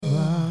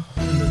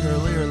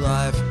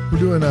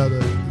doing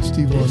the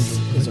Steve Lund. This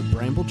is a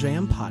Bramble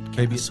Jam podcast.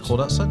 Maybe it's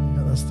cold outside.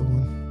 Yeah, that's the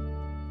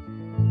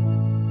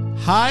one.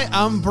 Hi,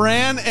 I'm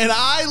Bran, and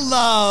I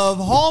love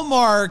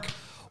Hallmark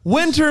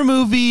winter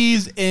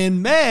movies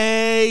in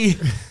May.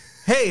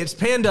 Hey, it's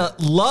Panda.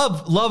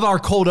 Love our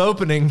cold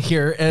opening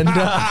here, and and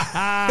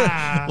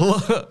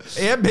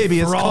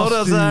baby, it's cold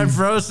outside,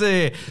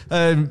 frosty.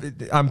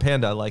 I'm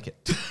Panda. I like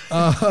it.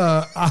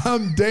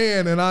 I'm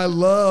Dan, and I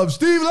love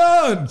Steve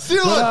Lund.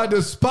 But I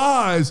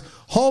despise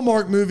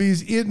Hallmark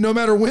movies, no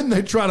matter when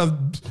they try to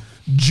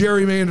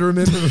gerrymander them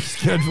into the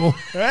schedule.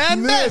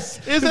 And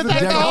this is the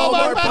Deck the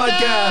Hallmark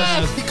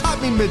podcast. He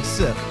caught me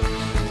mid-sip.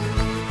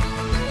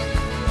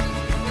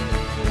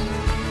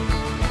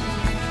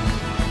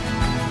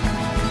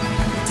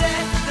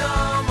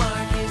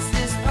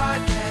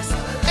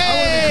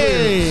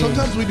 Hey.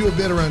 Sometimes we do a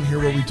bit around here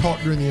where we talk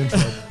during the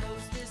intro.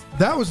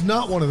 That was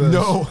not one of those.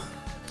 No.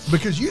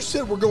 Because you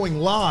said we're going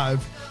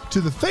live to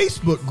the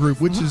Facebook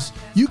group, which is,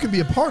 you can be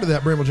a part of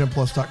that,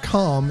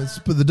 BrambleJamPlus.com. It's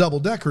for the double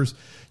deckers.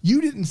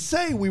 You didn't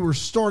say we were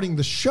starting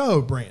the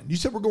show, Brand. You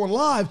said we're going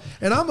live,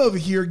 and I'm over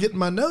here getting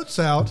my notes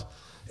out,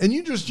 and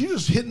you just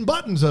hitting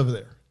buttons over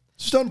there.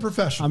 Just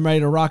unprofessional. I'm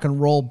ready to rock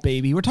and roll,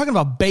 baby. We're talking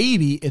about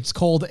Baby, It's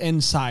Cold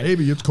Inside.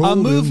 Baby, It's Cold A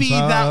movie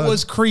Inside. that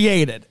was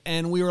created,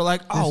 and we were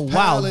like, oh, His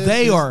wow, palace,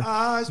 they his are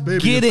eyes,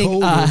 baby, getting it's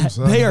cold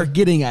inside. they are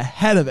getting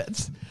ahead of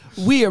it.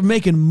 We are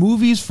making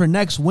movies for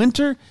next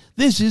winter.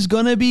 This is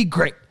going to be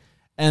great.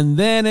 And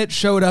then it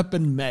showed up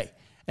in May,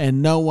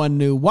 and no one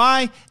knew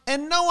why,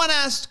 and no one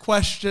asked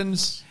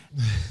questions.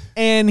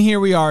 And here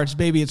we are. It's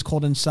Baby, It's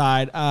Cold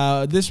Inside.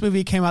 This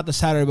movie came out the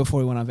Saturday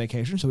before we went on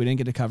vacation, so we didn't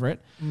get to cover it.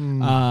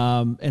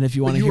 And if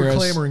you want to hear us... You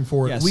were clamoring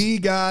for it. Yes. We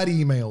got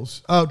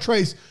emails. Oh,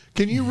 Trace,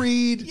 can you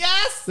read?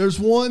 Yes! There's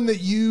one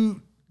that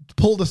you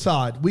pulled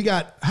aside. We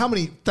got how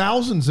many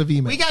thousands of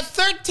emails? We got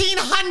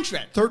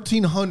 1,300.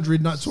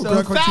 1,300, not so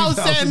So quite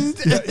 1,000.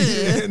 2,000.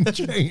 Yeah, and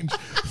change.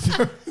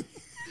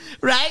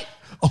 Right?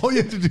 All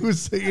you have to do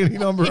is say any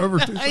number over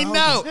 2,000. I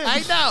know.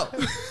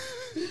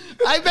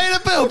 I made a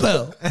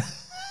boo-boo.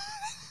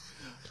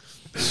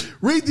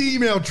 Read the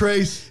email,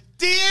 Trace.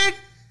 Dear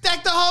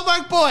Deck the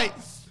Hallmark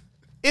Boys,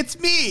 it's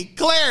me,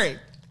 Clary.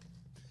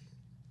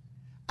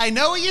 I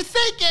know what you're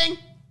thinking.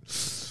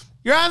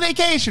 You're on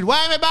vacation.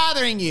 Why am I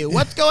bothering you?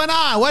 What's going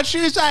on? What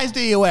shoe size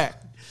do you wear?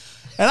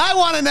 And I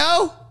want to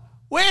know,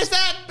 where's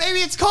that Baby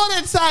It's Cold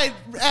Inside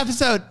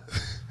episode?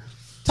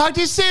 Talk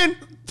to you soon.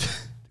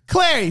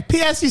 Clary,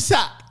 P.S. You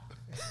suck.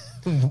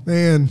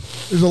 Man,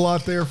 there's a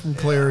lot there from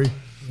Clary.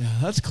 Yeah,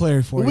 that's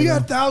Clary for you. We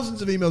got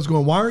thousands of emails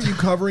going, why aren't you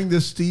covering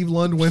this Steve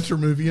Lund winter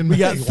movie in May? We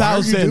got Why are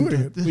you doing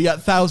it? We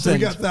got thousands. We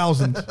got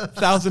thousands.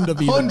 Thousands of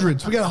emails.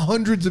 Hundreds. We got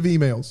hundreds of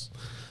emails.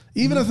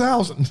 Even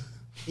 1,000.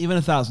 Even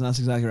 1,000. That's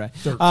exactly right.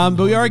 But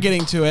we are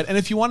getting to it. And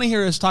if you want to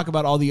hear us talk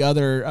about all the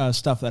other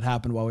stuff that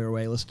happened while we were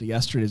away, listen to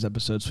yesterday's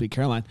episode, Sweet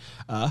Caroline.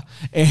 And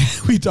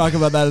we talk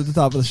about that at the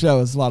top of the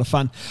show. It's a lot of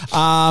fun.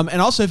 And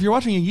also, if you're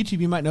watching on YouTube,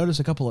 you might notice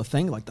a couple of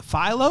things like the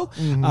Philo.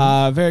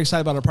 Very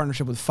excited about our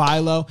partnership with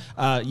Philo.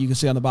 You can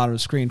see on the bottom of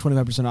the screen,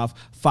 25% off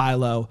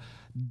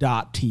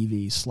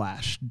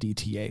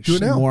philo.tv/DTH. Do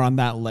it now. More on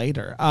that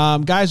later.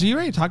 Guys, are you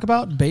ready to talk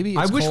about Baby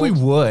It's I wish Cold? we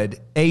would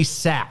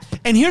ASAP.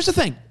 And here's the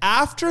thing.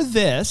 After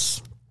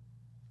this,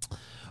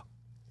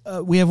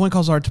 we have When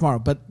Calls Art tomorrow.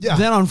 But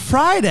then on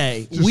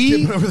Friday, Just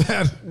skipping over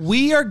that.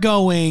 we are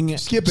going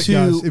Skip it, to...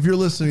 guys. If you're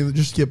listening,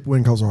 just skip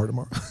When Calls Are Hard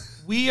tomorrow.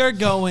 We are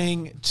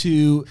going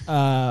to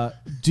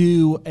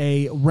do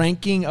a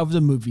ranking of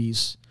the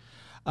movies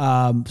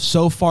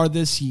so far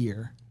this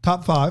year.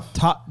 Top 5.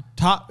 Top.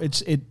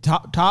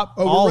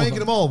 Oh, we're ranking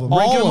them all of them.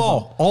 Ranking them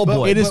all. All But-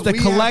 boys. It is but the we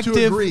have to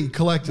collective. agree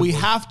collectively. We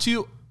have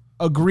to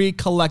agree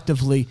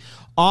collectively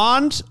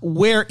on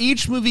where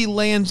each movie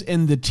lands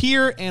in the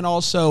tier and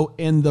also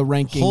in the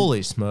ranking.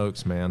 Holy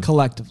smokes, man.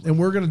 Collectively. And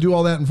we're going to do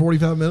all that in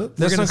 45 minutes?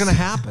 That's not going to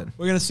happen.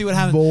 We're going to see what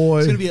happens. Boy.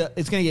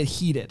 It's going to get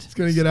heated. It's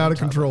going to get out of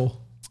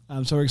control.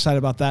 So we're excited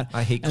about that.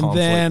 I hate and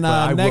conflict, then, but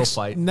I will next,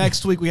 fight.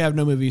 Next week we have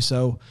no movie,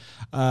 so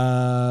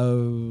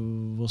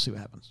we'll see what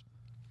happens.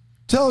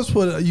 Tell us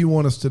what you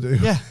want us to do.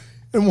 Yeah.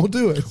 And we'll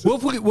do it.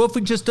 What if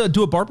we just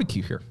do a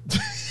barbecue here?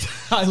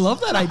 I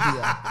love that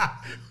idea.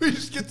 We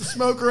just get the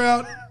smoker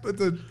out, put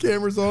the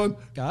cameras on,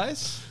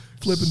 Guys,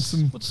 flipping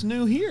some what's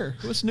new here?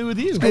 What's new with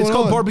you? Hey, it's going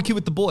called on? Barbecue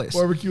with the Boys.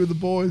 barbecue with the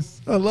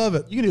boys. I love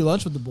it. You can do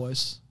lunch with the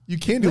boys. You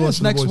can do Yeah, lunch it's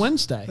with the next boys.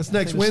 Wednesday. That's I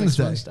next think it's next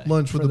Wednesday. Wednesday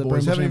Lunch with for the the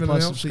boys. Bramble Haven't Jam even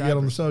Plus announced it yet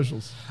on the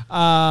socials.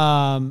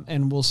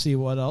 And we'll see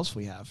what else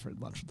we have for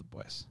lunch with the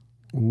boys.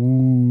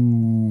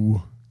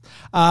 Ooh.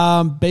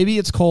 Baby,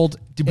 it's cold.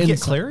 Did we get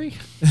Inside. Clary?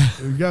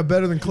 We got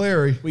better than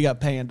Clary. We got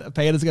Panda.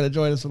 Panda's going to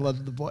join us for lunch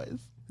with the boys.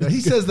 Yeah, he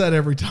says that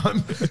every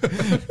time.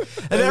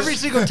 And every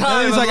single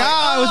time, He's like,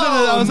 I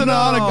was in a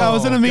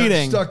Got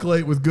meeting. stuck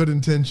late with good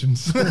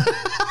intentions.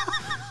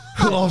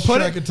 Lost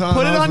track of time.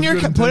 Put it I was on your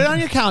good put it intention. on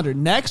your calendar.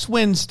 Next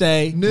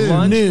Wednesday, Noon.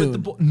 Lunch noon, with the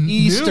bo-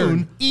 Eastern.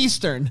 noon?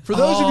 Eastern. For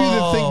those of you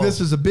that think Oh. this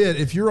is a bit,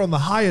 if you're on the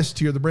highest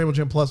tier, the Bramble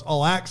Gym Plus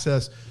All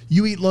Access,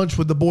 you eat lunch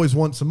with the boys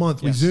once a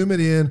month. We Yes. zoom it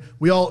in.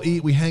 We all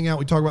eat. We hang out.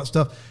 We talk about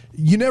stuff.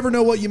 You never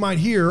know what you might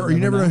hear, or you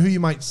never know who you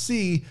might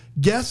see.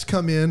 Guests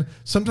come in.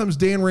 Sometimes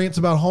Dan rants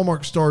about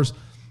Hallmark stars,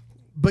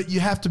 but you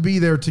have to be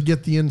there to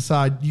get the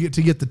inside. You get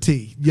to get the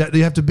tea. You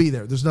have to be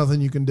there. There's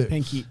nothing you can do.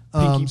 Pinky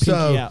so,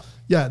 out.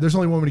 yeah, there's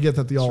only one way to get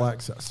that, the All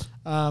Access.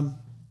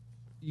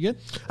 You good?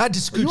 I had to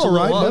scooch you a all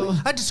right, little buddy?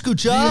 up. I had to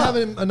scooch Do you up. have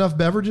enough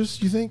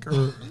beverages, you think?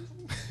 Or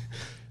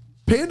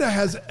Panda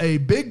has a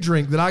big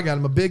drink that I got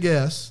him, a big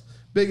S.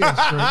 Big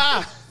S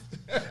drink.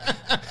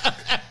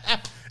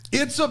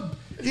 It's a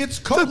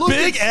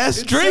big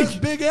S drink. It says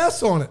big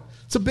S on it.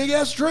 It's a big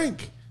S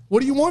drink.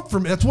 What do you want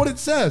from it? That's what it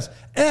says.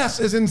 S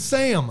is in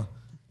Sam.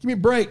 Give me a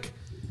break.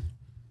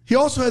 He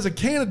also has a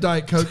can of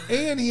Diet Coke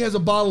and he has a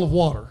bottle of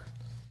water.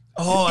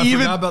 Oh, I Even-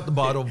 forgot about the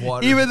bottle of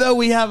water. Even though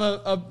we have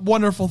a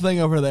wonderful thing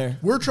over there.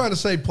 We're trying to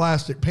save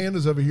plastic.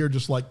 Panda's over here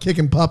just like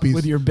kicking puppies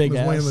With your big on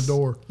his way in ass. the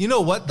door. you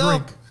know what, though?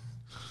 Drink.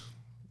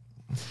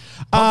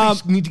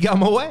 Puppies need to get out of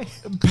my way.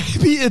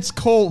 Baby, it's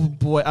cold.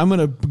 Boy, I'm going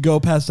to go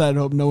past that and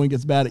hope no one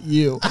gets mad at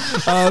you.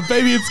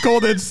 Baby, It's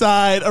Cold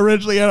Inside,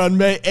 originally out on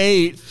May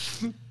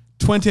 8th,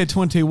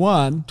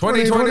 2021.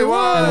 2021. And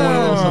it went a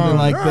little something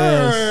like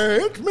this.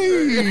 Hey, it's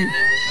me.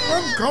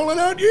 I'm calling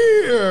out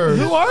years.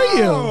 Who are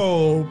you?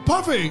 Oh,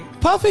 Puffy.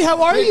 Puffy,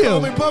 how are They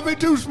call me you? Puffy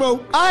Two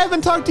Smoke. I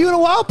haven't talked to you in a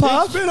while,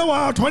 Puff. It's been a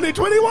while.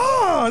 2021.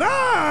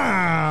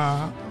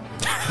 Ah.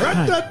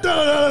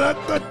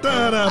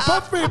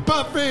 Puffy,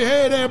 Puffy.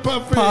 Hey there,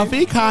 Puffy.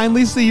 Puffy,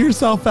 kindly see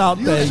yourself out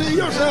You there. see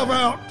yourself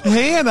out.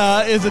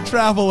 Hannah is a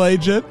travel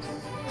agent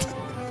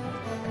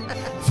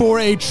for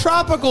a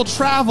tropical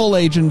travel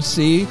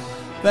agency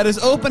that is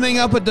opening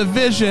up a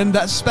division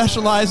that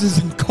specializes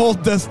in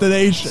cold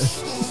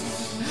destinations.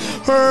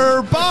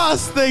 Her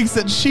boss thinks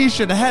that she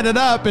should head it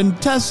up and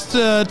test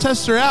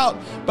her out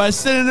by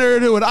sending her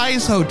to an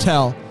ice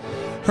hotel.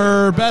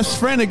 Her best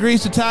friend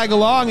agrees to tag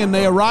along, and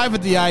they arrive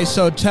at the ice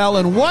hotel,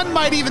 and one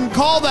might even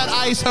call that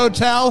ice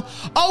hotel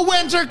a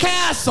winter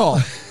castle.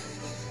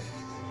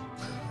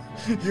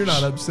 You're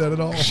not upset at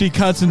all. She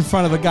cuts in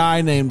front of a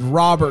guy named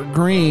Robert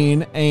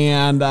Green,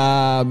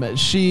 and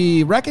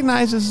she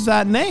recognizes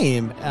that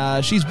name.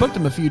 She's booked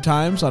him a few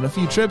times on a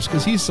few trips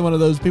because he's one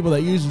of those people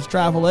that uses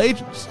travel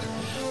agents.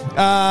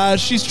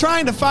 She's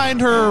trying to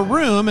find her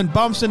room and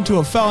bumps into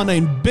a fella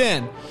named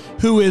Ben,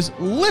 who is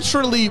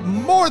literally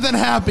more than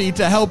happy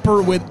to help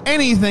her with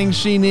anything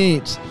she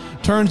needs.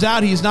 Turns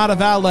out he's not a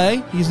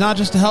valet. He's not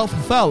just a helpful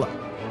fella.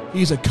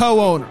 He's a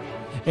co-owner.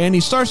 And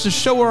he starts to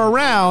show her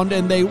around,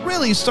 and they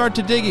really start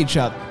to dig each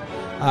other.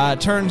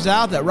 It turns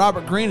out that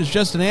Robert Green is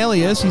just an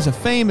alias. He's a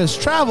famous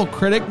travel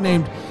critic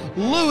named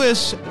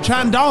Louis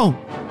Chandon.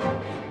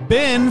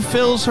 Ben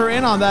fills her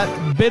in on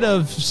that bit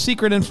of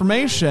secret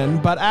information,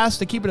 but asks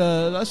to keep it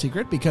a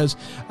secret because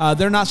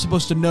they're not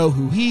supposed to know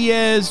who he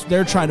is.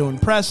 They're trying to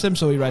impress him,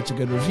 so he writes a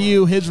good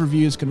review. His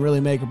reviews can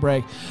really make or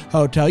break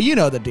hotel. You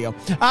know the deal.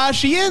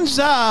 She ends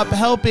up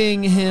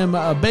helping him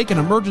bake an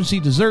emergency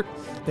dessert.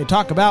 They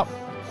talk about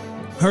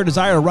her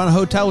desire to run a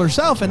hotel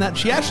herself, and that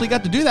she actually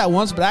got to do that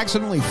once, but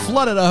accidentally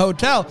flooded a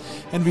hotel.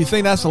 And if you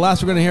think that's the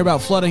last we're going to hear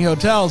about flooding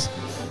hotels,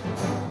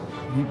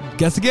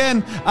 guess again.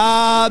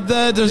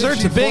 The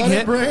dessert's a big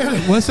hit.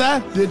 Brand? What's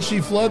that? Did she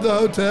flood the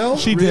hotel?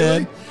 She Really?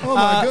 did. Oh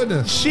my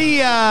goodness.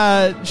 She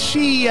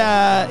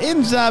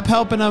ends up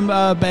helping him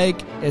bake.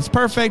 It's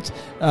perfect.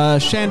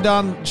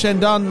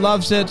 Shandon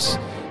loves it.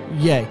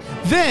 Yay.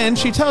 Then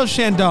she tells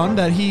Shandon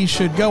that he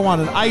should go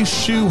on an ice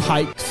shoe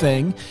hike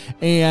thing.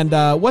 And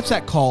what's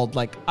that called?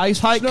 Like ice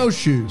hike?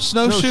 Snowshoes.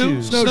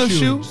 Snowshoe?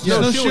 Snowshoeing.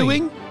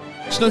 Snowshoeing?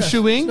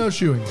 Snowshoeing?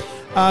 Snowshoeing.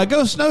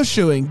 Go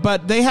snowshoeing,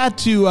 but they had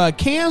to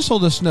cancel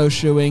the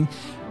snowshoeing.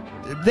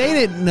 They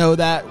didn't know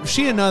that.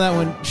 She didn't know that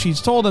when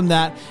she's told them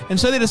that. And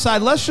so they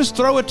decide, let's just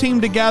throw a team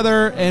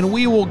together and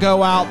we will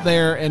go out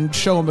there and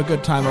show them a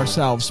good time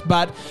ourselves.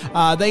 But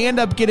they end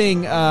up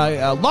getting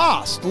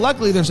lost.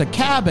 Luckily, there's a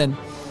cabin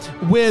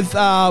with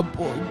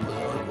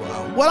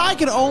what I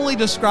can only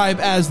describe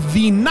as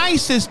the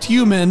nicest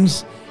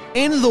humans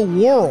in the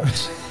world.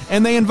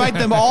 And they invite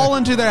them all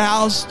into their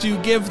house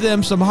to give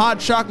them some hot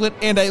chocolate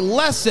and a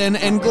lesson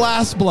in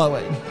glass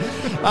blowing.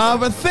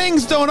 But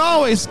things don't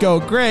always go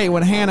great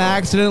when Hannah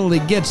accidentally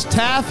gets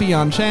taffy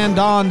on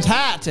Shandon's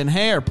hat and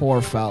hair,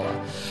 poor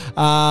fella.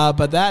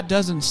 But that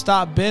doesn't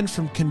stop Ben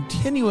from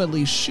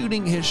continually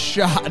shooting his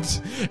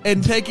shots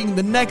and taking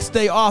the next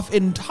day off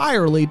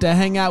entirely to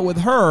hang out with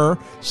her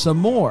some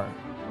more.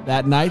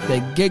 That night,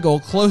 they giggle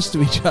close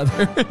to each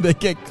other. They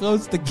get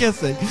close to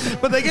kissing,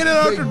 but they get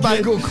interrupted by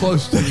Giggle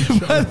close to each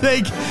other.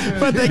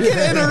 but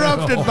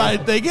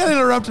they get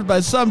interrupted by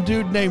some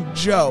dude named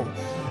Joe,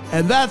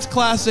 and that's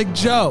classic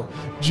Joe.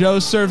 Joe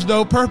serves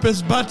no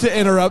purpose but to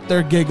interrupt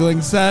their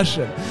giggling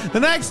session. The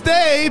next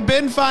day,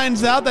 Ben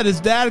finds out that his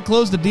dad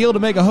closed a deal to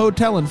make a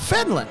hotel in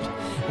Finland,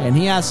 and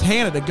he asks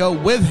Hannah to go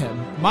with him.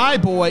 My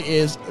boy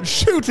is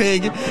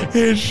shooting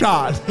his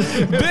shot.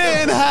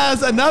 Ben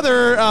has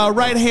another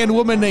right-hand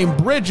woman named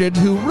Bridget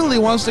who really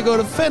wants to go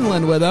to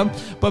Finland with him,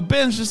 but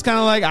Ben's just kind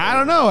of like, I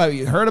don't know. Have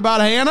you heard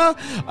about Hannah?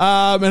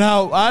 And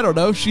how, I don't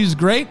know, she's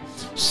great.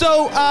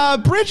 So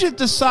Bridget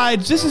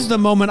decides this is the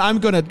moment I'm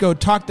going to go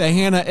talk to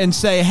Hannah and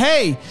say,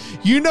 hey,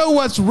 you know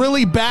what's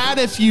really bad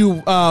if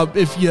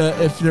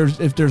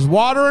there's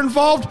water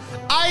involved?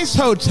 Ice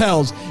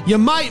hotels. You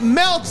might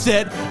melt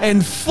it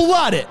and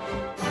flood it.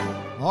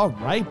 All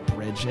right,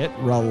 Bridget,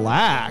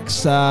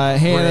 relax.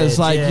 Hannah's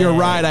like, you're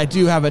right. I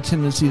do have a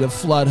tendency to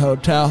flood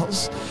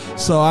hotels,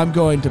 so I'm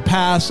going to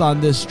pass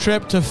on this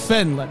trip to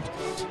Finland.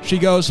 She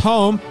goes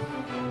home.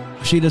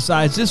 She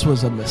decides this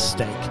was a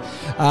mistake.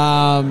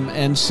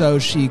 And so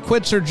she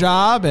quits her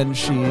job, and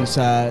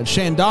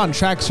Shandon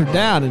tracks her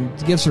down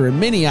and gives her a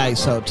mini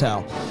ice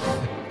hotel.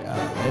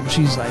 And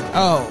she's like,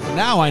 oh,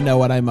 now I know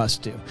what I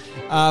must do.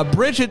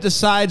 Bridget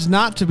decides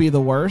not to be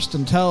the worst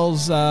and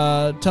tells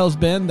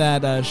Ben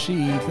that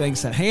she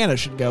thinks that Hannah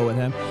should go with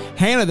him.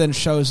 Hannah then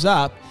shows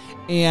up,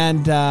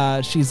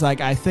 and she's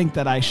like, I think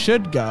that I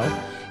should go.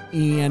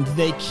 And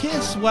they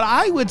kiss what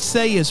I would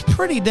say is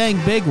pretty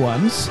dang big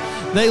ones.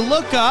 They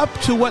look up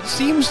to what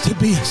seems to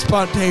be a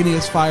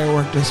spontaneous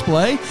firework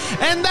display.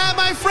 And that,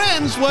 my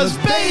friends, was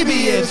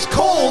Baby It's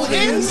Cold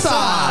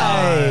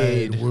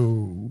Inside.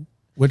 Whoa.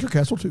 Winter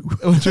Castle 2.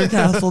 Winter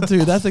Castle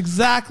 2. That's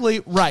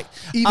exactly right.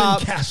 Even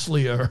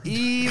Castlier.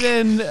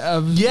 Even...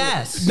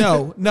 yes.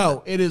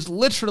 No. It is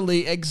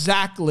literally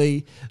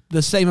exactly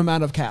the same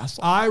amount of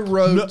castle. I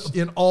wrote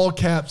in all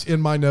caps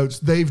in my notes,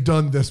 they've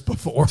done this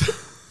before.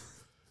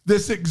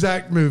 This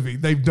exact movie,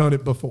 they've done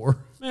it before.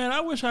 Man,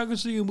 I wish I could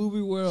see a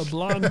movie where a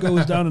blonde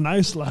goes down an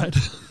ice slide.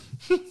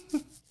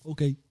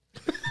 Okay.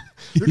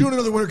 They're doing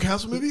another Winter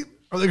Castle movie?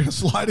 Are they going to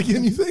slide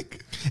again, you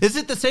think? Is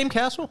it the same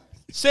castle?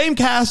 Same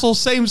castle,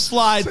 same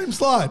slide. Same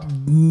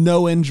slide.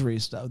 No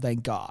injuries, though,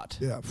 thank God.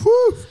 Yeah.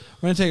 Whew.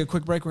 We're going to take a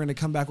quick break. We're going to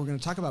come back. We're going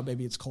to talk about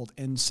Baby It's Cold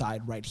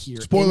Inside right here.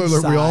 Spoiler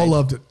alert, we all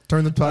loved it.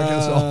 Turn the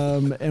podcast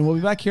off. And we'll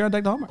be back here on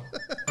Deck the Hallmark.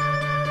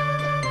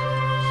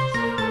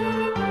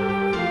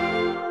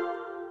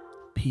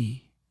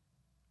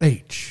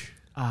 P-H-I-L.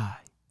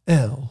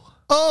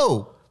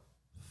 Oh,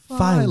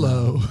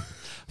 Philo.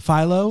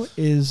 Philo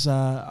is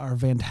our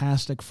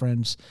fantastic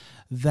friends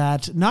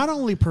that not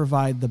only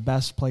provide the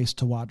best place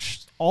to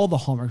watch all the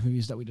Hallmark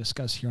movies that we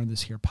discuss here on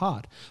this here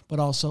pod, but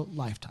also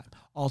Lifetime,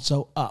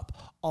 also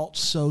Up,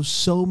 also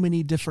so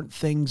many different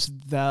things,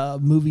 the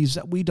movies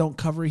that we don't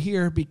cover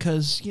here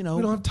because, you know,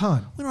 We don't have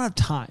time. We don't have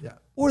time Yeah.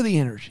 or the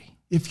energy.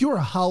 If you're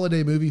a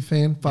holiday movie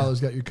fan,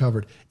 Philo's got you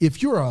covered.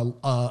 If you're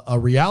a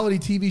reality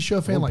TV show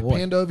fan like boy.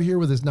 Panda over here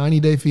with his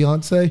 90-Day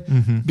Fiance,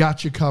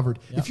 got you covered.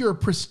 Yep. If you're a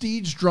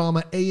prestige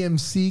drama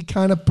AMC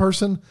kind of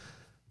person,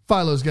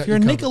 Philo's got If you're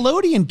you a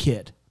covered. Nickelodeon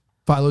kid,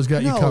 Philo's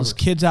got you those covered.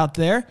 kids out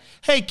there.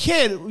 Hey,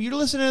 kid, you're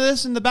listening to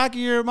this in the back of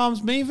your mom's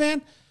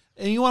minivan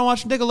and you want to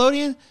watch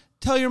Nickelodeon?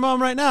 Tell your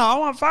mom right now, I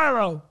want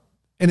Philo.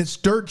 And it's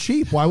dirt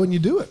cheap. Why wouldn't you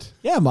do it?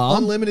 Yeah,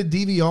 Mom. Unlimited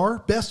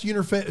DVR, best user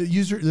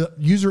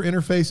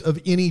interface of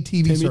any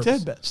TV Timmy service.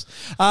 Tidbits.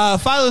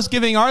 Philo is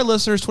giving our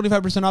listeners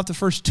 25% off the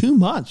first 2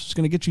 months. It's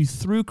going to get you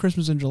through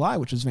Christmas and July,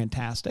 which is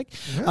fantastic.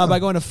 By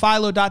going to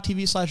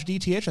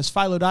philo.tv/DTH. That's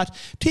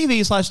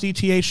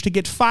philo.tv/DTH to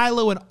get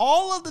Philo and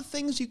all of the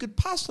things you could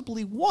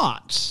possibly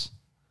want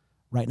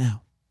right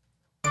now.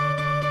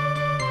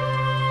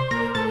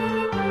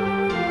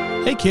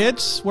 Hey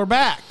kids, we're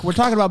back. We're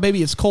talking about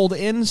Baby It's Cold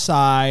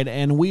Inside,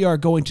 and we are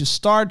going to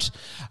start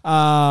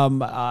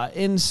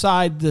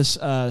inside this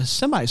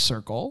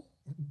semicircle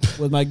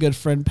with my good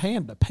friend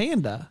Panda.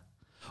 Panda,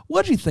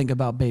 what do you think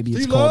about Baby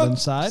It's Steve Cold Lund.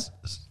 Inside?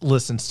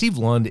 listen, Steve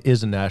Lund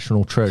is a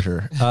national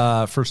treasure.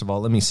 First of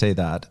all, let me say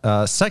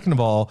that. Second of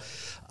all,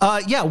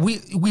 yeah,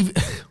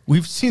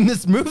 we've seen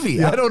this movie.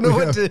 Yeah, I don't know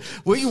we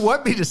what you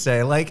want me to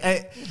say. Like,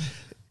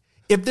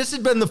 if this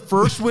had been the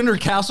first Winter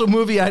Castle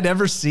movie I'd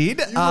ever seen,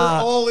 You were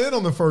all in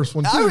on the first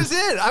one, too. I was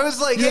in. I was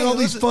like, You had hey, all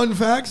these fun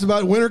facts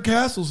about winter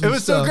castles. It And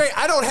was stuff. so great.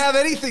 I don't have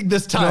anything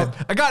this time. No.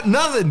 I got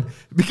nothing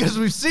because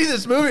we've seen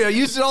this movie. I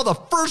used it all the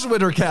first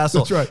Winter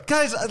Castle. That's right.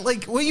 Guys,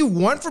 like, what you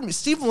want from me,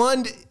 Steve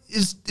Lund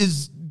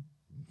is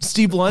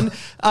Steve Lund.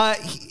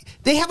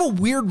 They have a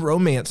weird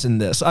romance in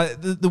this.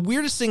 The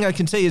weirdest thing I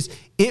can say is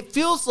it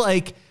feels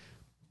like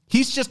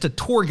he's just a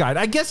tour guide.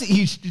 I guess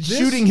he's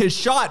shooting his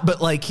shot,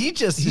 but like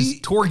he's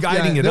tour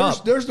guiding it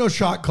up. There's no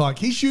shot clock.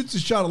 He shoots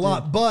his shot a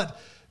lot,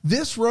 but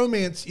this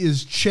romance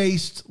is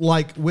chased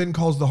like When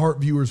Calls the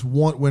Heart viewers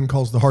want When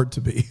Calls the Heart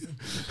to be.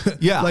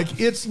 Yeah. Like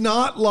it's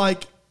not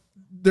like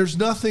there's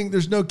no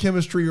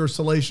chemistry or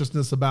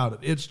salaciousness about it.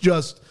 It's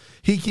just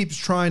he keeps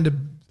trying to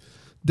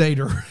date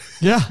her.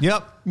 Yeah.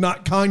 Yep.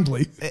 Not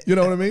kindly. You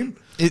know what I mean?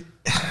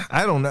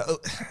 I don't know.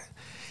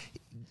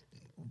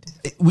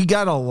 We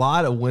got a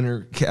lot of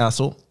Winter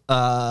Castle.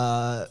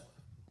 Hannah's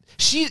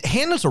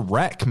a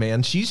wreck,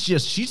 man.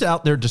 She's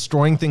out there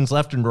destroying things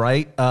left and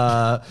right.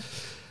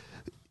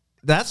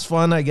 That's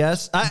fun, I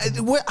guess.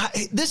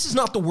 This is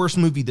not the worst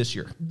movie this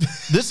year.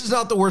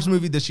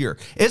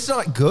 It's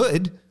not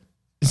good.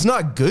 It's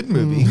not a good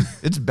movie.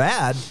 It's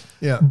bad.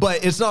 Yeah.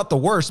 But it's not the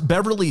worst.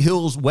 Beverly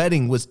Hills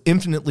Wedding was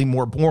infinitely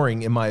more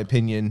boring, in my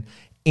opinion,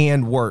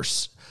 and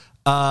worse.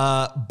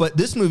 But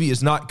this movie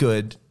is not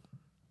good.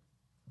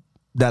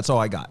 That's all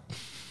I got.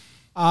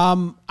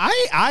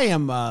 I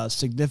am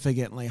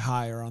significantly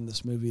higher on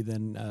this movie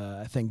than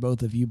I think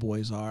both of you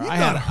boys are. You've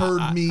not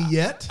heard me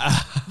yet.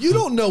 You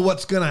don't know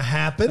what's going to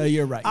happen. No,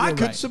 you're right. I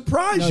could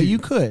surprise No, you. you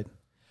could.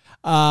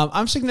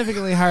 I'm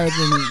significantly higher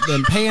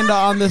than Panda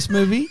on this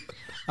movie.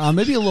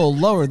 Maybe a little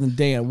lower than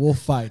Dan. We'll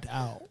find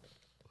out.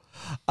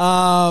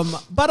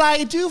 But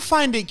I do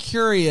find it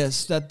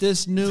curious that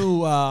this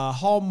new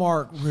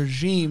Hallmark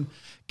regime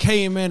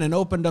came in and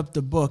opened up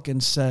the book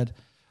and said,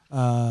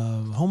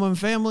 Home and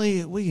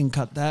Family, we can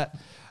cut that.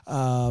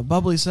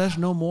 Bubbly Sesh,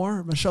 no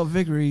more. Michelle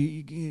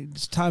Vickery,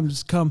 it's time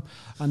to come.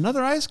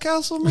 Another Ice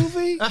Castle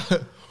movie?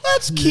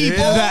 Let's keep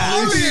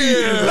that.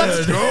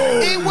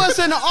 It was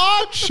an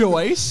odd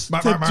choice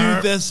to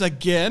do this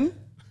again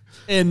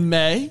in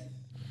May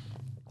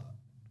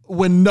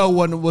when no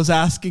one was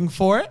asking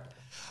for it.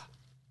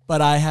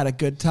 But I had a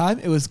good time.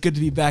 It was good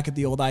to be back at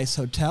the old Ice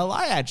Hotel.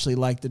 I actually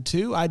liked it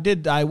too.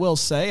 I will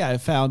say, I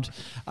found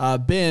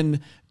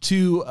Ben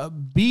to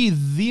be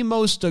the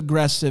most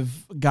aggressive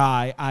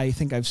guy I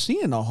think I've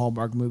seen in a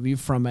Hallmark movie,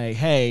 from a,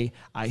 hey,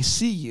 I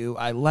see you,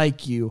 I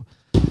like you,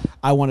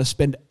 I want to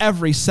spend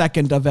every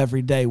second of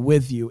every day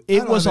with you.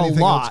 It was a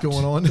lot.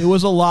 Going on. It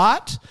was a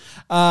lot.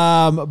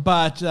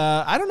 But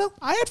I don't know.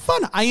 I had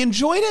fun. I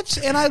enjoyed it,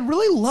 and I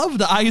really loved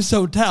the Ice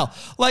Hotel.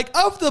 Like,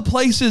 of the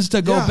places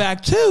to go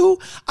back to,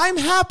 I'm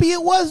happy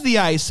it was the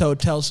Ice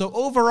Hotel. So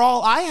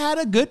overall, I had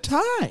a good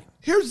time.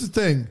 Here's the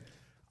thing.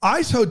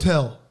 Ice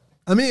Hotel.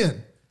 I'm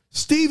in.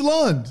 Steve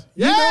Lund.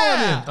 You know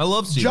I'm in. I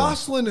love Steve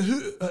Jocelyn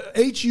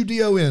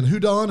Hudon.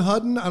 Hudon. I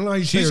don't know how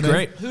you say her She's name.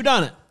 great. Who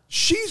done it?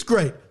 She's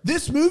great.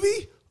 This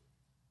movie,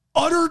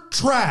 utter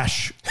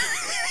trash.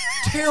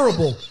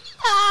 Terrible.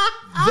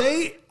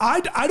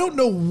 I don't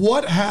know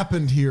what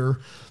happened here.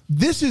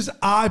 This is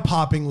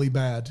eye-poppingly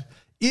bad.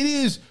 It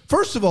is,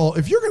 first of all,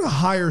 if you're going to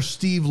hire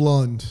Steve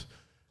Lund,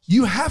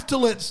 you have to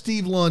let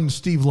Steve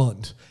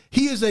Lund.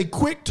 He is a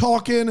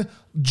quick-talking,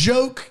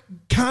 joke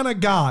kind of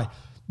guy.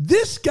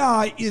 This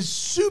guy is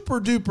super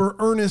duper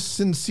earnest,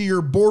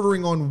 sincere,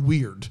 bordering on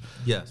weird.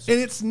 Yes. And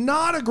it's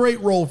not a great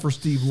role for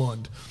Steve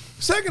Lund.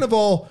 Second of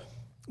all,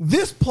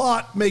 this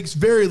plot makes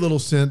very little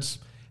sense.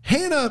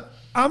 Hannah,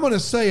 I'm going to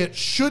say it,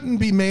 shouldn't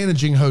be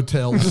managing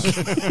hotels.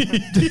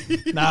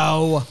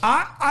 No.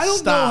 I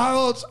don't know how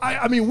else.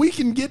 I mean, we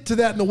can get to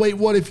that in the wait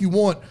what if you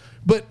want,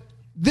 but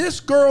this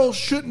girl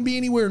shouldn't be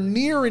anywhere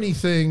near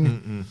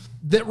anything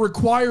that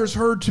requires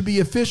her to be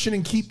efficient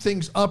and keep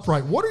things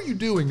upright. What are you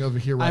doing over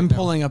here right now? I'm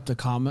pulling up the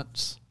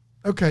comments.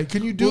 Okay,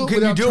 can you do it?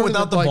 Can you do it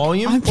without the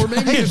volume? Or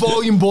maybe Hey,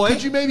 volume boy.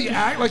 Could you maybe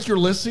act like you're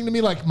listening to me,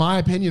 like my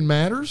opinion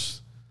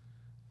matters?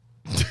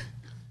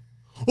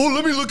 Oh,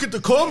 let me look at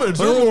the comments.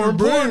 Oh, I'm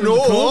brand.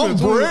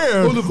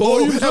 Oh, the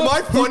volume's am up.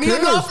 I funny Who cares?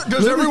 enough?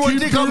 Does Let me everyone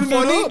keep think I'm turning it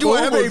funny? up. Do I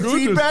Oh, have my any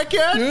goodness. feedback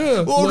yet?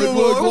 Yeah. Oh,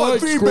 no, I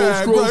want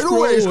feedback. Right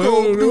away.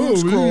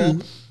 Scroll.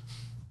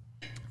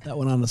 That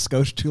went on a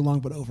skosh too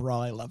long, but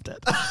overall, I loved it.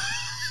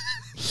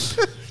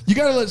 You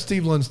got to let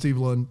Steve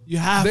Lund. You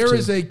have There to.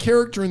 is a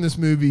character in this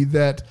movie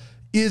that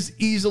is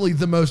easily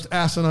the most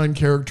asinine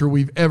character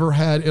we've ever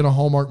had in a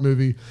Hallmark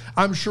movie.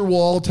 I'm sure we'll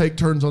all take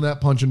turns on that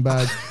punching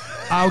bag.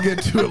 I'll get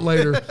to it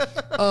later.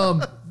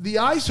 The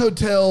Ice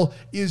Hotel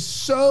is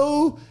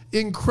so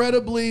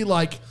incredibly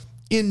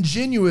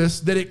ingenuous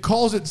that it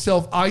calls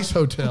itself Ice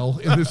Hotel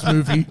in this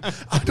movie.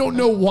 I don't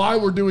know why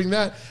we're doing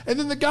that. And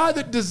then the guy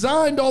that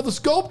designed all the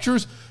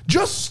sculptures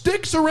just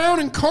sticks around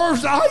and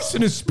carves ice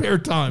in his spare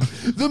time.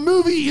 The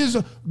movie is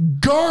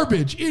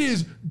garbage. It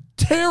is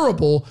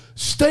terrible.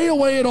 Stay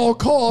away at all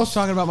costs.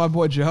 Talking about my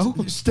boy Joe.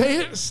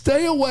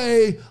 Stay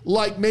away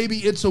like maybe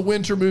it's a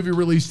winter movie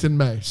released in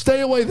May. Stay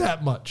away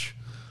that much.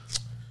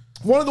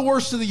 One of the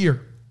worst of the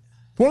year.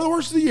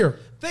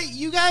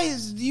 You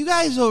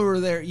guys over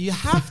there, you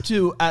have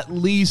to at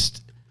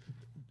least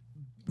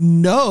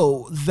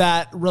know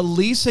that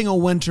releasing a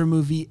winter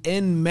movie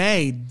in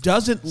May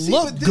doesn't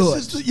look but this good,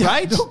 is the- yeah,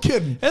 right? no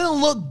kidding. It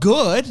doesn't look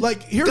good.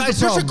 Here's Guys,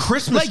 the there's a problem.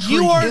 Christmas Like, tree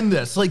you are- in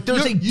this.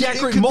 There's it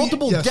could be-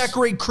 multiple yes.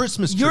 decorate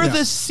Christmas trees. You're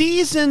the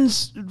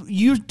seasons.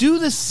 You do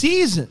the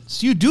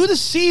seasons. You do the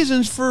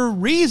seasons for a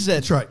reason.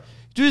 That's right.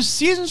 Do the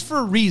seasons for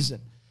a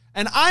reason.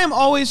 And I am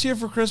always here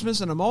for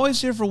Christmas, and I'm always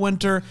here for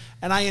winter,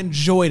 and I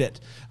enjoyed it.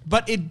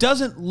 But it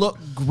doesn't look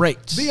great.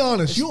 Be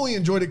honest, you only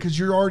enjoyed it because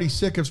you're already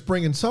sick of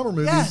spring and summer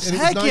movies. Yes, and it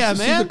heck was nice yeah, to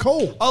man. see the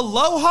cold.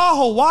 Aloha,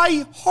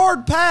 Hawaii,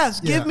 hard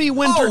pass. Yeah. Give me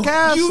Winter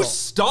Castle. You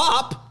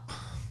stop.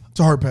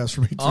 a hard pass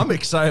for me, too. I'm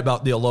excited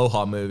about the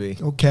Aloha movie.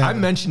 Okay. I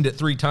mentioned it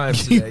 3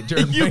 times today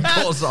during You, Main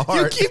Calls the you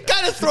Heart. keep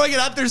kind of throwing it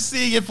out there,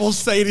 seeing if we'll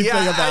say anything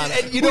about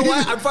it. and you know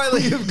what? I'm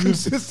finally. We have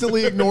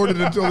consistently ignored it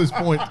until this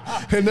point,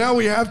 and now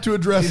we have to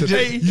address it.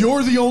 Hey.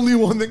 You're the only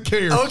one that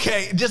cares.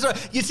 Okay, just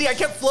you see, I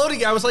kept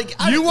floating. I was like,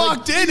 You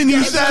walked in and you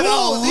it's said,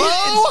 cool.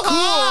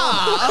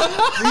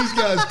 "Aloha." These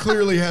guys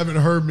clearly haven't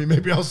heard me.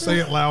 Maybe I'll say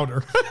it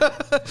louder.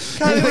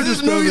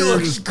 This movie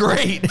looks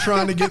great.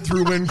 Trying to get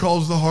through When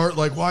Calls the Heart.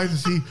 Like, why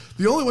does he?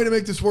 The only way to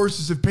make this worse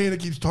is if Panda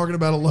keeps talking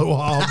about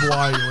Aloha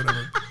Hawaii or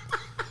whatever.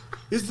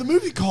 Is the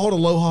movie called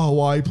Aloha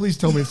Hawaii? Please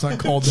tell me it's not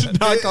called that.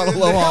 Not called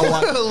Aloha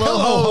Hawaii.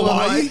 Aloha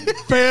Hawaii.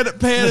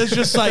 Pan is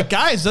just like,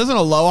 guys, doesn't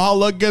Aloha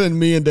look good? And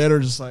me and Dad are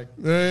just like,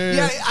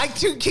 Yeah, I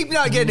too keep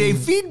not getting any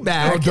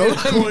feedback. Oh,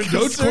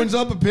 Dogecoin's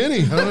up a penny.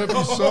 I don't know if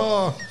you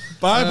saw.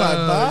 bye.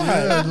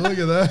 Yeah, look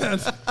at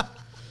that.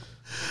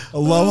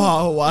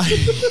 Aloha Hawaii.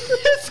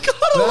 It's called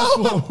That's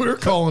what we're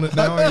calling it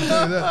now. I can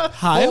tell you that.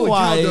 Hi, Holy cow,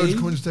 Hawaii.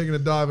 Dogecoin's taking a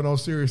dive in all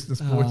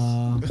seriousness,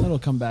 boys. It'll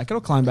come back.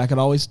 It'll climb back. It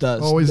always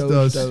does. Always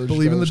does.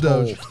 Believe in the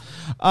Doge.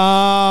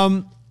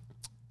 hold.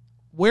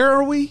 Where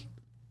are we?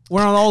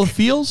 We're on all the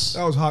feels.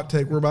 That was a hot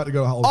take. We're about to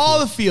go to Hall of All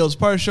Fame. the feels.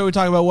 Part of the show we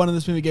talk about one of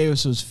this movie gave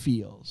us was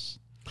feels.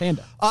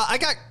 Panda. I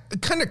got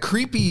kind of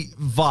creepy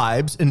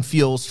vibes and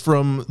feels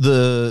from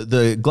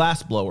the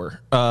glass blower.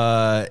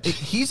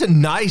 He's a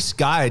nice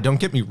guy, don't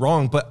get me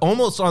wrong, but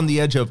almost on the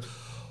edge of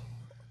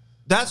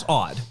that's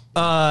odd.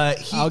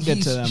 I'll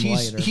get to them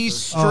later. He's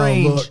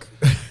strange. look.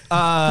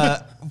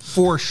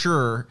 For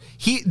sure.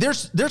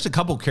 There's a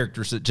couple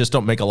characters that just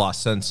don't make a lot of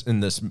sense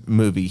in this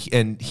movie,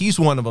 and he's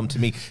one of them to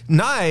me.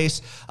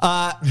 Nice.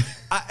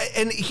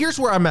 And here's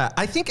where I'm at.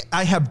 I think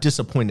I have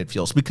disappointed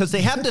feels because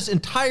they have this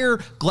entire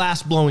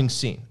glass blowing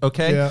scene,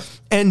 okay? Yeah.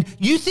 And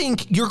you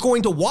think you're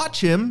going to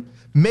watch him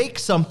make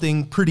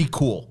something pretty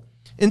cool.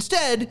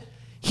 Instead,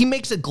 he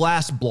makes a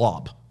glass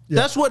blob.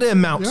 That's what it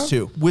amounts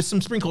to with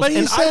some sprinkles. But he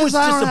and says, I was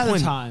I don't have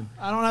disappointed. the time.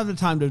 I don't have the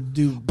time to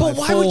do. But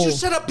why would you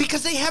set up?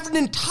 Because they have an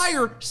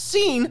entire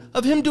scene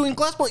of him doing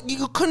glass blowing.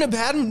 You couldn't have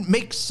had him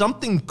make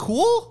something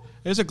cool?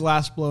 There's a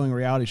glass blowing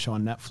reality show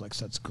on Netflix.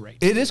 That's great.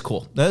 It is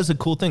cool. That is a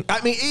cool thing.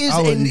 I mean, it is.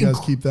 I'll let you guys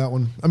keep that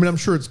one. I mean, I'm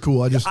sure it's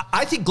cool.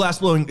 I think glass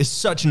blowing is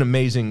such an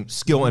amazing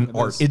skill and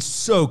art. It's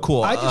so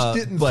cool. I just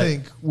didn't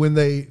think when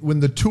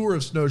the tour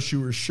of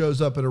snowshoers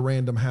shows up at a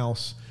random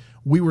house,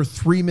 we were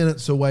 3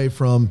 minutes away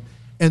from,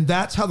 and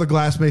that's how the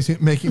glass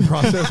making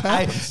process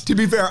happens. To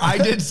be fair, I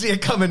didn't see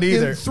it coming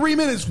either. In 3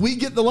 minutes, we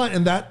get the line,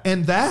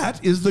 and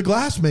that is the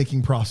glass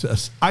making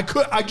process.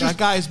 That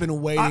guy's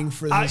been waiting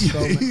for this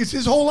moment. It's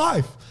his whole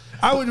life.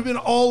 I would have been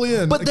all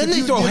in. But Like, then if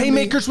they you throw had given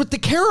haymakers with the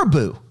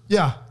caribou.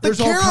 Yeah, The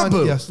there's all kinds.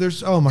 caribou. Yes,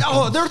 there's. Oh my Oh,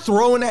 god. they're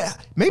throwing it.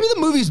 Maybe the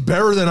movie's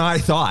better than I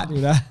thought.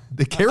 Dude,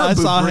 The caribou. I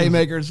saw brings-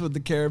 haymakers with the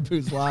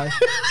caribous live.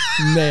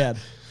 Man,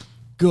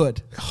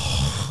 good.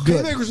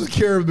 Haymakers with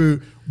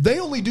Caribou. They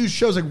only do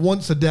shows like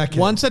once a decade.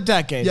 Once a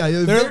decade. Yeah,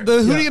 yeah, They're the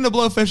they're- Hootie yeah. and the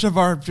Blowfish of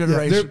our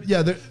generation.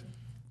 They're.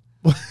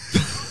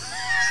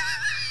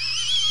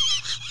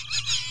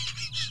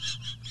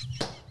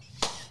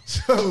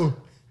 So,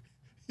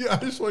 yeah, I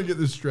just want to get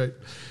this straight.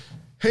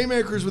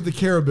 Haymakers with the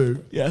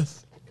Caribou.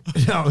 Yes.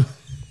 Now,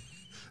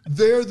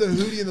 they're the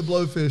Hootie and the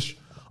Blowfish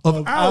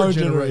of our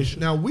generation.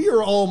 Now, we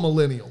are all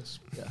millennials.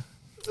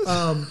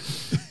 Yeah.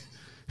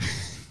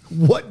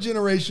 What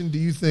generation do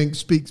you think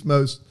speaks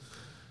most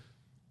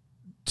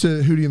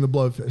to Hootie and the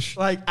Blowfish?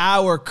 Like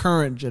our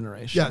current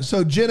generation. Yeah,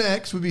 so Gen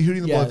X would be Hootie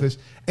and the Yeah. Blowfish.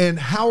 And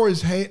how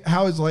is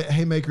like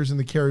Haymakers and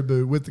the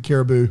Caribou with the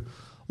Caribou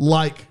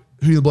like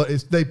Hootie and the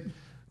Blowfish?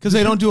 Because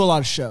they don't do a lot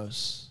of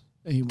shows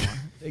anymore.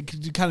 They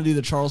kind of do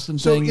the Charleston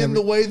So thing. in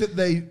the way that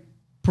they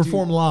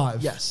perform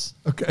live. Yes.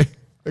 Okay,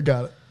 I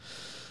got it.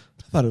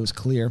 I thought it was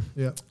clear.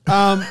 Yeah.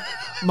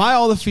 My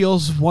all the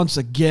feels once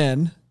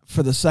again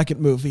for the second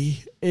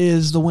movie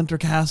is the Winter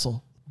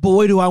Castle.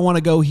 Boy, do I want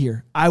to go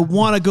here. I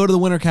want to go to the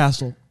Winter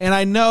Castle. And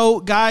I know,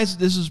 guys,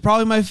 this is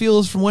probably my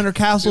feels from Winter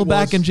Castle It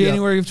back was, in yeah.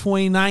 January of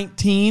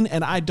 2019,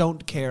 and I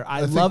don't care.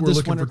 I think love we're this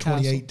looking Winter for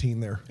Castle.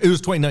 2018 there. It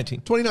was 2019.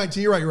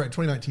 2019, you're right,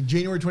 2019.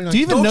 January 2019. Do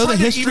you even Don't know try the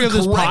to history of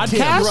even this correct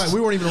him. podcast? You're right, we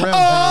weren't even around.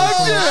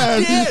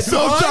 Yeah,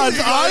 Sometimes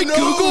I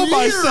Google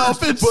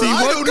myself and see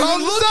what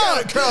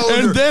comes up.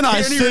 And then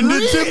I send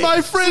it to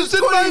my friends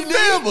and my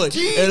family.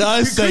 And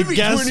I say,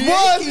 guess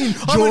what?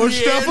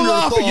 George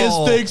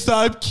Stephanopoulos thinks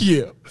I'm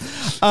cute.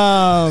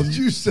 Did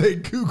you say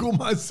Google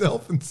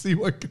myself and see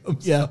what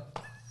comes Yeah.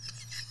 up?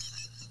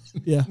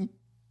 Yeah.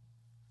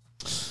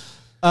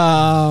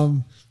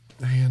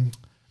 Man.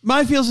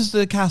 My feels is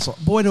the castle.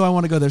 Boy, do I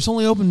want to go there. It's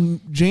only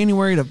open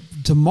January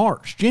to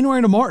March.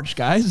 January to March,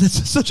 guys.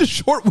 It's such a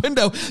short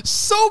window.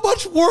 So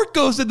much work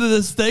goes into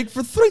this thing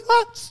for 3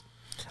 months.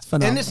 It's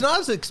phenomenal. And it's not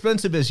as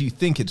expensive as you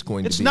think it's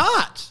going to be. It's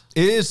not.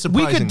 It is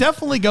We surprising. could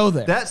definitely go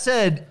there. That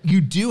said, you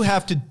do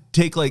have to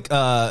take do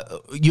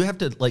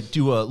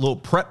a little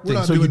prep We're thing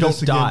not so doing you don't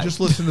this again. die. Just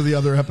listen to the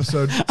other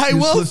episode. I Just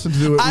will listen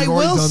to it. We've I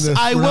already will. done this.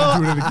 I We're will.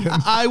 not doing it again.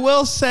 I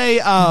will say.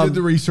 Did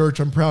the research.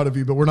 I'm proud of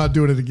you, but we're not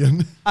doing it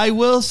again. I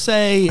will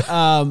say,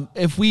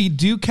 if we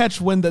do catch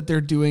wind that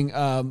they're doing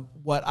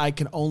what I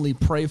can only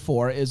pray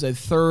for is a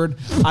third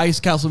Ice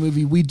Castle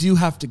movie. We do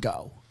have to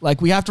go.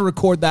 Like, we have to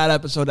record that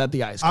episode at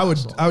the Ice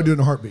Castle. I would do it in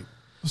a heartbeat.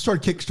 Let's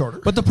start a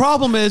Kickstarter. But the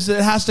problem is it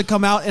has to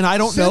come out, and I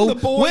don't Send know, the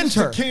boys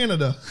winter. to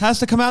Canada. Has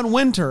to come out in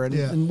winter, and,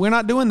 Yeah. and we're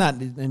not doing that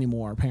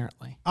anymore,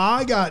 apparently.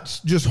 I got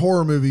just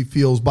horror movie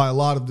feels by a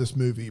lot of this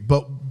movie,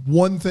 but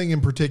one thing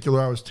in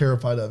particular I was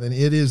terrified of, and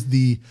it is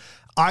the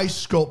ice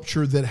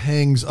sculpture that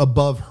hangs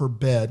above her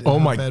bed. in Oh her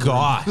my bedroom.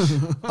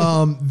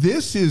 gosh.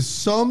 This is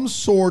some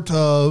sort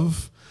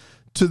of,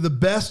 to the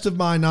best of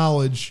my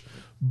knowledge,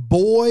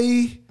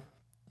 boy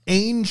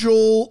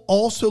angel.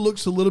 Also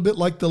looks a little bit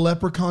like the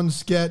Leprechaun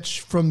sketch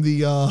from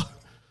the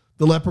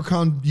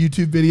Leprechaun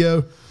YouTube video.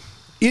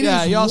 It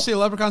Yeah, is y'all one- see a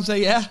leprechaun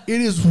say, yeah?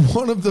 It is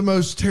one of the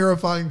most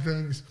terrifying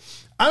things.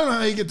 I don't know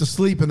how you get to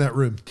sleep in that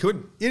room.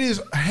 Couldn't. It is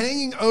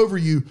hanging over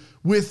you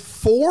with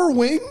 4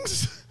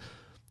 wings.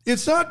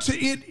 It's not.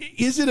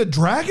 Is it a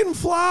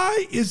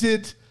dragonfly?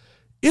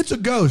 It's a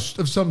ghost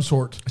of some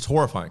sort. It's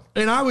horrifying.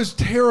 And I was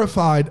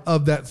terrified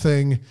of that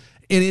thing,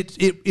 and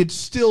it's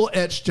still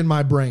etched in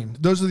my brain.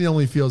 Those are the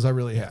only feels I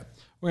really had.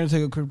 We're going to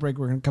take a quick break.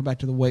 We're going to come back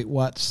to the Wait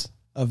What's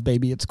of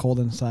Baby It's Cold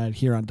Inside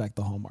here on Deck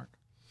the Hallmark.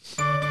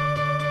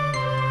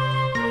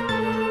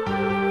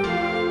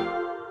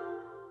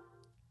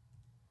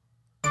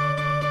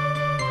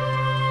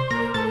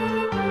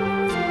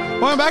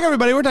 Welcome back,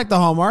 everybody. We're Deck the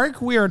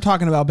Hallmark. We are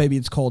talking about Baby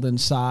It's Cold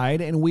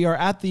Inside, and we are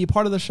at the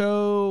part of the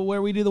show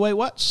where we do the Wait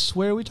What's,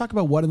 where we talk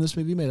about what in this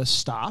movie made us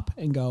stop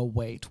and go,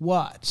 wait,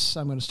 what?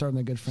 I'm going to start with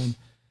my good friend,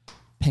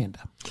 Panda.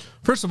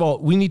 First of all,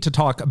 we need to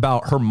talk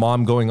about her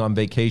mom going on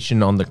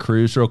vacation on the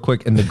cruise real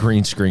quick and the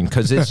green screen,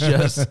 because it's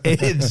just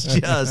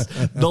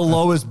the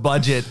lowest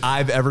budget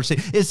I've ever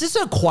seen. Is this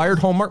an acquired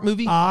Hallmark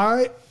movie?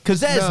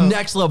 Because that is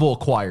next level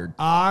acquired.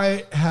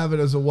 I have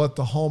it as a what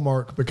the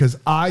Hallmark because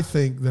I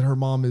think that her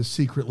mom is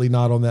secretly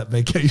not on that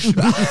vacation.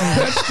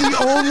 That's the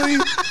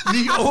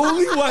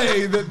only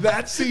way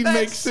that scene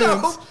makes so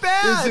sense.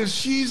 bad. Is if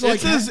she's like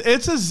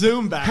It's a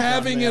Zoom background.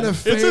 having an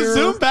affair. It's a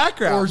Zoom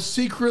background. Or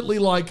secretly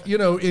like, in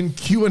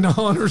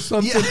QAnon or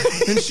something. Yeah.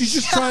 And she's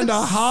just trying to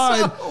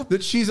hide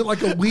that she's at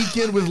like a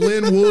weekend with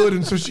Lynn Wood.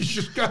 And so she's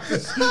just got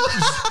this Zoom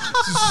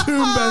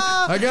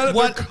back. I got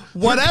it.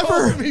 Whatever.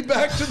 They're calling me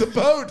back to the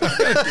boat. I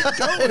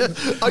gotta get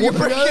going. Are you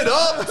breaking it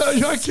up?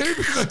 I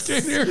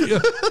can't hear you.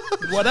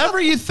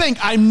 Whatever you think,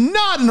 I'm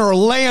not in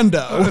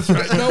Orlando. That's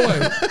right. No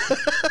way.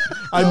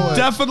 I'm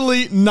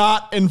definitely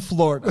not in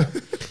Florida.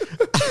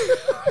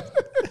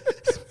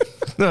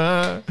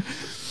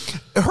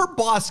 Her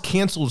boss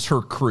cancels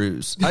her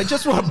cruise. I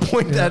just want to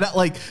point that out.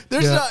 Like,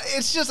 there's Yeah. not.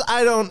 It's just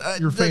I don't.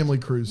 Your family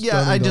cruise.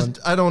 Yeah, Done and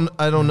done.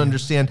 I don't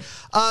understand.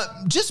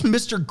 Just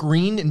Mr.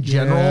 Green in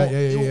general.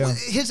 Yeah.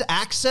 His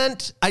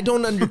accent. I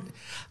don't under.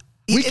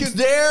 We It's can-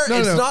 there. no,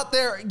 it's no. not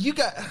there. You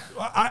got.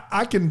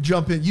 I can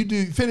jump in. You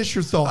do finish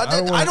your thought.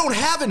 I don't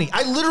have any.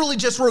 I literally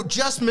just wrote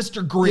just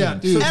Mr. Green. Yeah,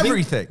 dude.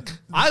 Everything.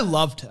 I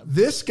loved him.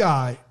 This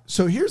guy.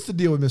 So here's the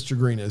deal with Mr.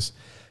 Green is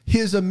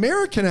his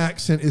American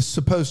accent is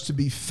supposed to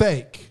be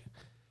fake.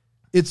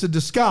 It's a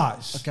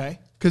disguise. Okay.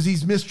 Because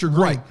he's Mr.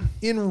 Green. Right.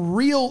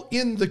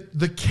 In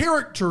the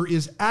character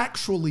is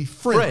actually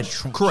French.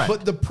 French, correct.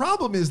 But the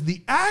problem is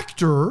the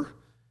actor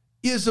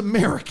is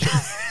American.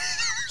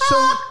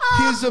 So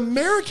his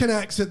American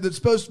accent that's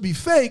supposed to be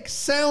fake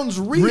sounds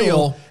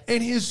real.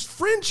 And his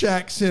French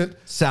accent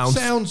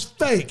sounds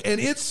fake. And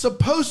it's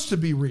supposed to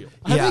be real.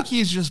 I Yeah. think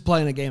he's just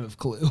playing a game of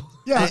Clue.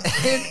 Yeah.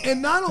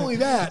 and not only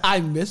that,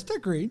 I'm Mr.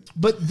 Green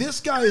but this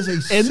guy is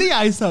a in the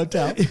Ice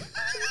Hotel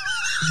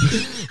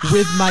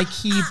with my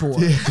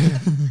keyboard.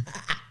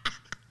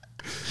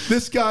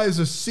 This guy is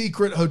a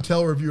secret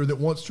hotel reviewer that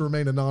wants to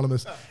remain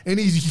anonymous, and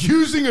he's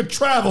using a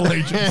travel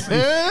agency.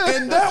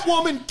 And that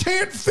woman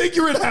can't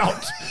figure it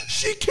out.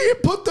 She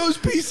can't put those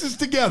pieces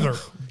together.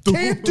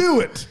 Can't do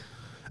it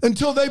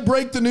until they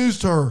break the news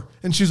to her.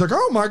 And she's like,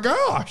 oh my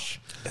gosh.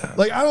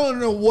 Like, I don't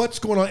know what's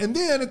going on. And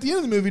then at the end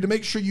of the movie, to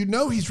make sure you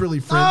know he's really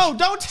French, Oh,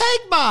 don't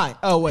take mine.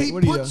 Oh, wait. he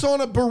What are you puts doing?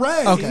 on a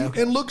beret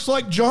Okay. and looks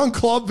like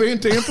Jean-Claude Van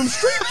Damme from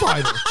Street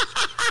Fighter.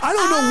 I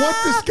don't know what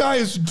this guy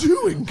is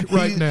doing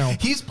right now.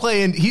 He's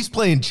playing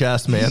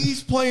chess, man.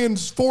 He's playing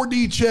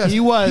 4D chess. He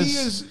was. He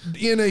is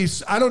in a.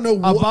 I don't know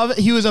what.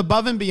 He was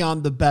above and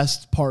beyond the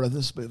best part of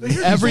this movie. Here's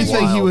the Everything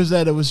thing. he was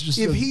at, it was just.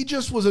 If he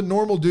just was a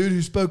normal dude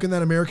who spoke in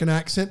that American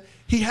accent,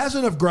 he has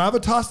enough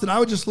gravitas that I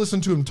would just listen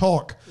to him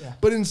talk. Yeah.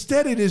 But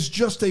instead, it is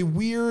just a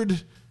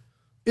weird.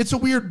 It's a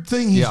weird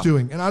thing he's Yeah.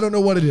 doing, and I don't know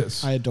what it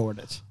is. I adored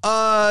it.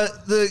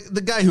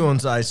 The guy who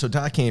owns Ice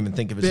Hotel, I can't even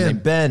think of his Ben. name.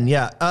 Ben,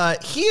 yeah.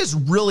 He is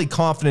really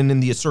confident in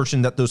the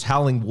assertion that those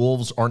howling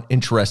wolves aren't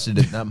interested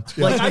in them.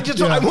 Like,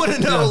 I want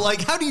to know,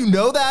 like, how do you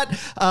know that?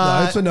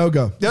 No, it's a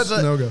no-go. That's It's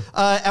a no-go.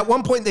 At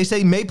one point, they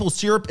say maple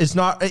syrup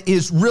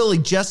is really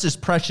just as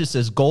precious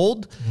as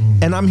gold,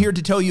 and I'm here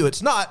to tell you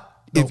it's not.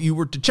 If you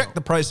were to check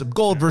the price of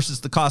gold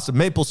versus the cost of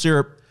maple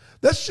syrup,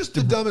 That's just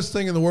the dumbest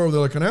thing in the world.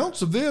 They're like, an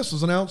ounce of this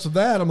is an ounce of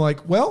that. I'm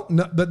like, well,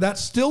 no, but that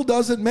still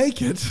doesn't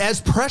make it.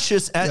 as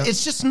precious as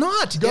it's just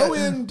not. Go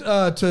in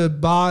to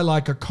buy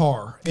like a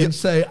car and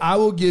say, I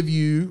will give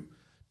you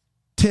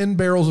 10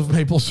 barrels of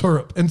maple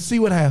syrup and see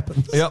what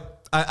happens.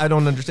 Yep. I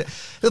don't understand.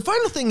 The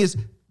final thing is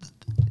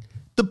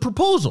the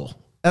proposal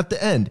at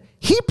the end.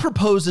 He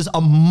proposes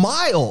a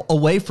mile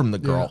away from the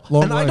girl.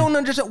 long and I way. don't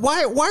understand.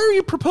 Why are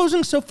you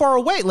proposing so far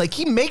away? Like,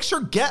 he makes her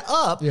get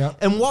up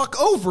and walk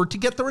over to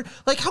get the ring.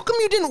 Like, how come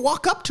you didn't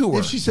walk up to her?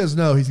 If she says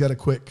no, he's got a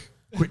quick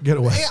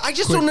getaway. I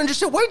just don't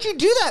understand. Why'd you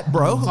do that,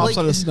 bro? Hops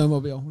on a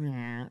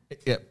snowmobile.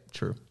 Yeah,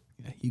 true.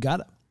 You got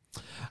it.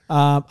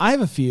 I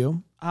have a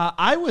few.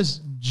 I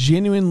was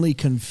genuinely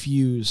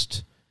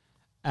confused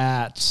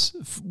at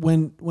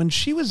when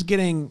she was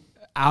getting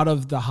out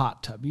of the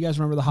hot tub. You guys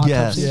remember the hot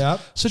tub scene? Yeah.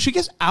 So she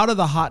gets out of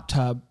the hot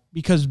tub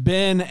because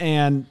Ben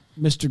and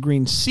Mr.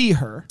 Green see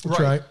her. That's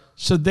right.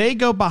 So they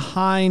go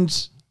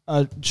behind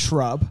a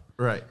shrub.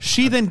 Right.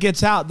 She then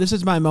gets out. This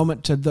is my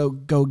moment to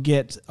go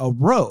get a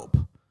rope.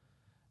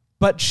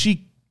 But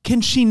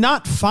can she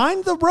not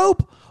find the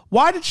rope?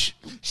 Why did she?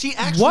 She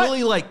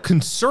actually like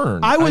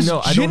concerned. I was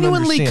don't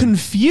genuinely understand.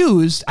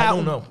 confused I at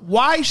don't know.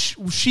 why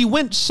she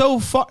went so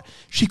far.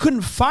 She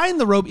couldn't find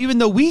the rope, even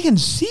though we can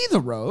see the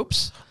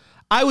ropes.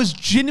 I was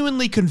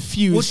genuinely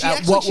confused Well, she at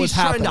acts what like she's was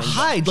trying happening. to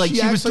hide, like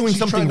she acts was doing she's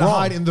something trying to wrong.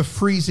 hide in the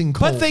freezing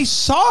cold. But they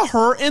saw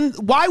her, and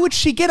why would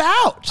she get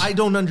out? I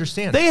don't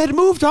understand. They had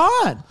moved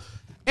on.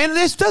 And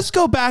this does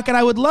go back, and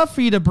I would love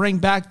for you to bring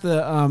back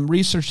the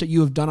research that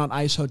you have done on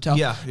Ice Hotel.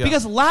 Yeah.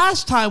 Because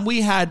last time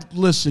we had,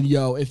 listen,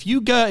 if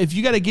you got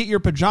to get your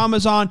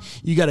pajamas on,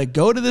 you got to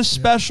go to this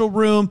special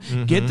room,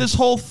 get this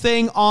whole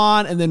thing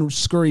on, and then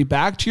scurry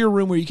back to your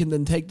room where you can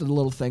then take the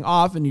little thing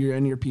off and you're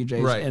in your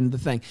PJs and the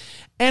thing.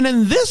 And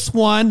in this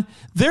one,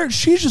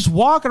 she's just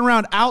walking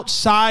around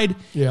outside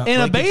in a Like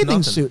it's bathing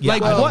nothing. suit. Yeah,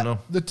 like I don't what? know.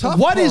 The tough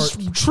What part- is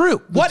true?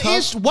 What tough-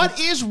 is What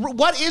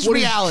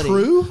reality?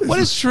 is true? What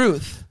is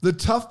truth? The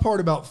tough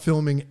part about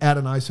filming at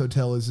an ice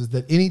hotel is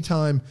that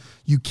anytime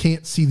you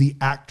can't see the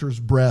actors'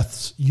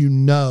 breaths, you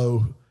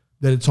know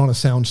that it's on a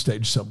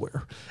soundstage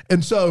somewhere.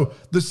 And so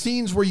the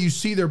scenes where you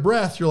see their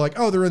breath, you're like,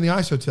 oh, they're in the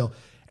ice hotel.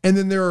 And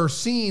then there are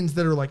scenes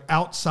that are like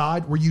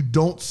outside where you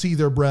don't see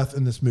their breath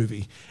in this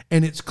movie.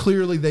 And it's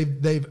clearly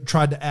they've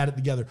tried to add it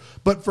together.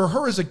 But for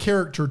her as a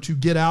character to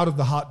get out of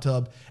the hot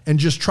tub and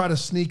just try to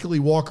sneakily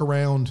walk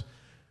around.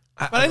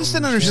 But I just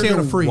didn't You're understand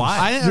gonna freeze. why.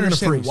 I didn't You're gonna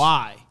understand freeze.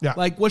 why. Yeah.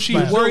 Like, was she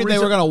Right. worried No they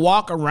were reason- going to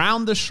walk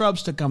around the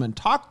shrubs to come and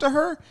talk to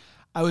her?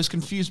 I was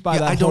confused by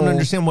that. I don't whole-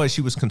 understand why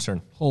she was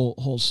concerned.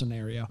 whole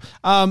scenario.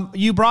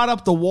 You brought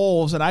up the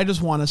wolves, and I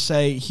just want to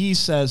say he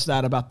says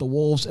that about the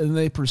wolves, and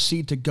they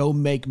proceed to go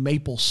make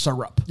maple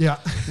syrup. Yeah.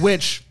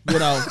 Which,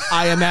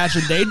 I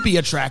imagine they'd be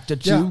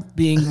attracted to, Yeah.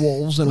 being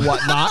wolves and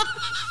whatnot.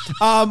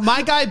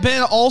 My guy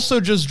Ben also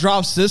just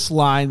drops this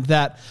line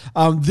that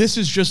this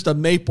is just a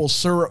maple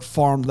syrup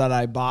farm that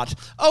I bought.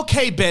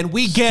 Okay, Ben,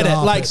 we get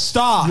Stop it. Like, it.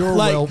 stop. You're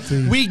like,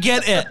 wealthy. we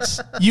get it.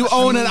 You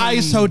own an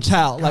ice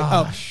hotel. Like,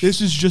 oh,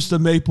 this is just a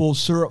maple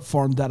syrup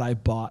farm that I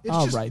bought. It's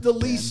All just right, the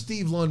Ben. least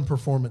Steve Lund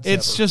performance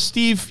It's ever. just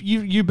Steve.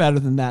 You're better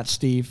than that,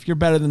 Steve. You're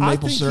better than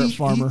maple syrup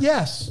farmer.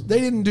 Yes, they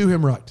didn't do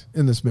him right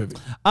in this movie.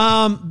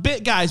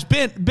 Guys,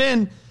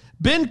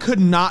 Ben could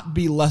not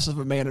be less of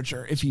a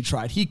manager if he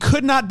tried. He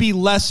could not be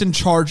less in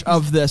charge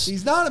of this.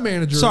 He's not a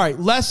manager. Sorry,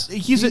 less.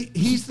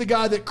 He's the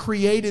guy that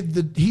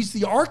created he's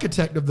the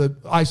architect of the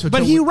ice hotel.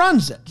 but he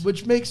runs it.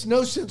 which makes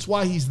no sense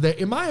why he's there.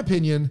 In my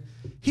opinion,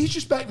 he's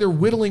just back there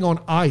whittling on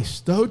ice.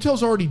 The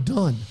hotel's already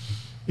done.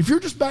 If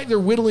you're just back there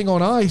whittling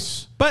on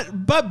ice,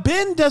 But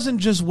Ben doesn't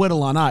just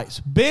whittle on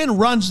ice. Ben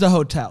runs the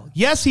hotel.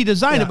 Yes, he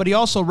designed Yeah. it, but he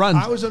also runs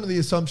I was under the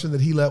assumption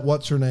that he let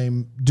what's her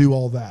name do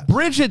all that.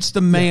 Bridget's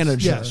the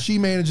manager. yes, she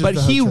manages but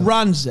the he hotel.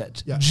 runs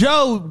it. Yeah.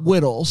 Joe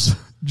whittles.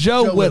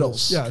 Joe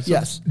whittles. Yeah, so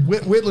yes.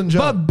 Whittling Joe.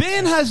 But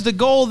Ben has the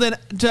goal then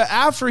to,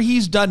 after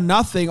he's done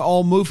nothing,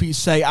 all movies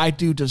say, I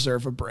do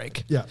deserve a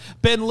break. Yeah.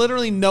 Ben,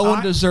 literally no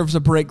one deserves a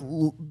break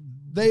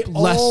They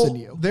less all, than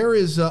you. There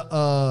is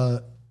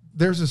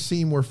there's a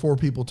scene where four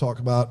people talk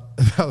about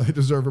how they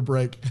deserve a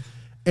break,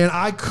 and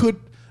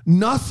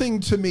nothing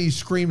to me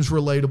screams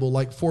relatable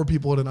like four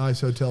people at an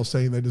ice hotel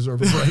saying they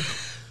deserve a break.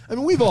 I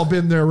mean, we've all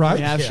been there, right?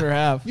 Yeah, I sure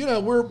have. You know,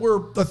 we're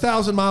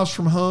 1,000 miles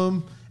from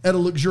home at a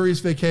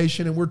luxurious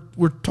vacation, and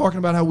we're talking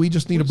about how we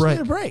just need a break.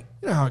 Need a break.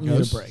 You know how it Need a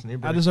goes. break.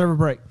 I deserve a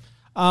break.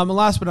 And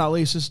last but not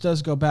least, this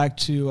does go back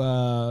to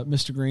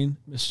Mr. Green,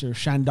 Mr.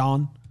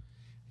 Chandon.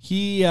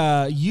 He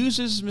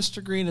uses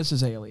Mr. Green as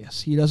his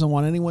alias. He doesn't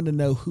want anyone to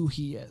know who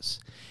he is.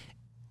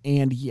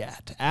 And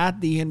yet,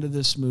 at the end of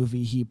this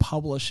movie, he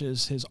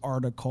publishes his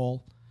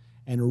article,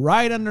 and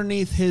right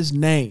underneath his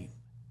name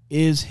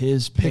is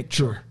his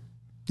picture.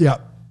 Yeah.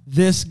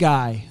 This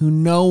guy, who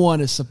no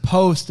one is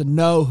supposed to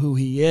know who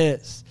he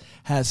is,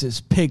 has his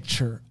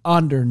picture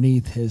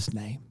underneath his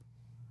name.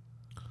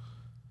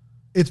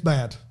 It's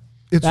bad.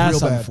 It's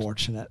That's real bad.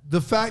 unfortunate.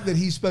 The fact that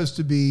he's supposed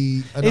to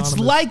be anonymous It's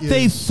like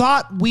they is-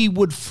 thought we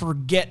would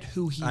forget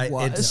who he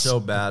was. It's so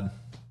bad.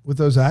 with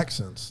those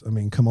accents. I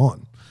mean, come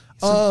on.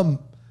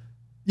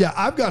 Yeah,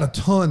 I've got a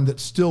ton that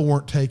still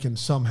weren't taken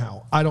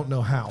somehow. I don't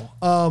know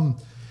how.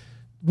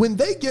 When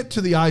they get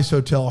to the ice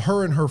hotel,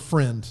 her and her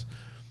friend,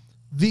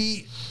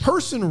 the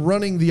person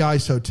running the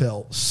ice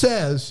hotel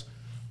says,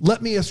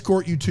 let me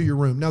escort you to your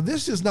room. Now,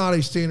 this is not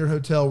a standard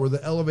hotel where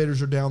the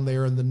elevators are down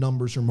there and the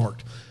numbers are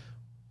marked.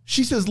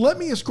 She says, let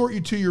me escort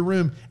you to your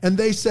room. And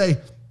they say,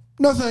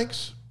 no,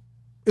 thanks.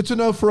 It's a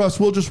no for us.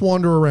 We'll just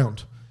wander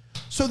around.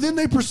 So then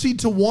they proceed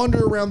to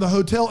wander around the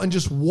hotel and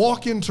just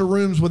walk into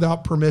rooms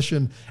without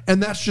permission.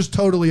 And that's just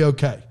totally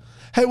okay.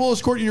 Hey, we'll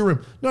escort you to your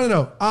room.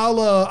 No.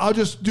 I'll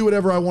just do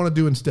whatever I want to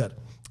do instead.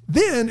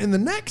 Then in the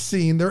next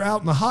scene, they're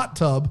out in the hot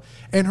tub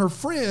and her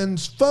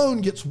friend's phone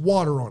gets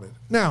water on it.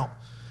 Now,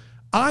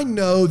 I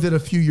know that a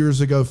few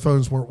years ago,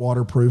 phones weren't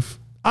waterproof.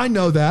 I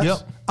know that. Yep.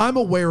 I'm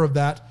aware of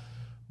that.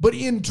 But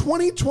in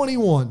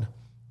 2021,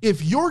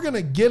 if you're going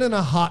to get in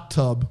a hot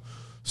tub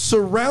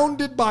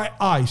surrounded by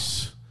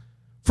ice,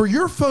 for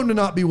your phone to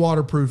not be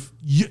waterproof,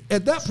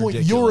 at that point,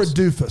 you're a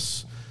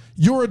doofus.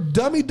 You're a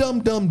dummy,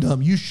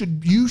 dumb. You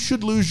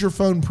should lose your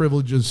phone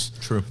privileges.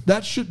 True.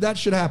 That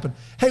should happen.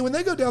 Hey, when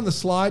they go down the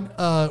slide,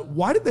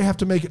 why did they have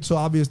to make it so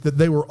obvious that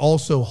they were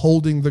also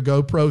holding the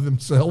GoPro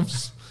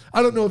themselves?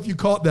 I don't know if you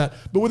caught that,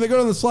 but when they go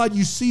down the slide,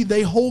 you see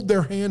they hold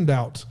their hand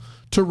out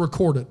to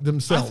record it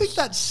themselves. I think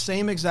that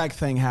same exact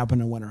thing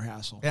happened in Winter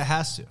Hassle. It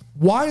has to.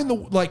 Why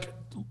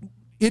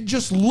it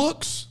just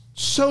looks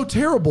so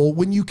terrible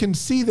when you can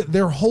see that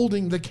they're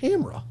holding the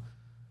camera.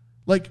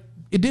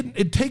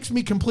 It takes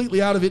me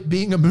completely out of it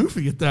being a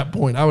movie at that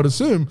point, I would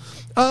assume.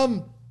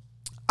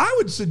 I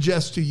would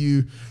suggest to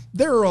you,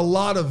 there are a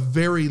lot of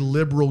very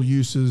liberal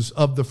uses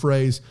of the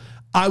phrase,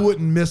 I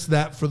wouldn't miss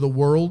that for the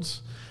world.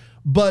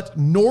 But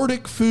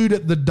Nordic food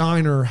at the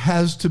diner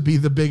has to be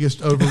the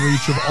biggest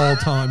overreach of all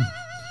time.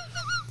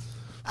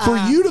 For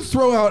you to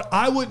throw out,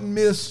 I wouldn't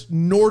miss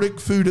Nordic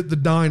food at the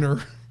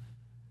diner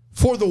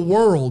for the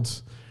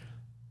world.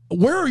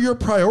 Where are your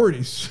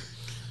priorities?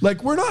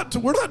 We're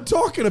not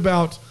talking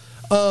about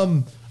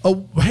a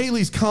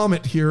Halley's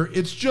Comet here.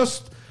 It's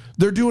just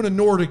they're doing a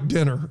Nordic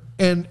dinner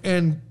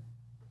and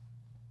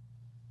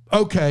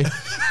okay.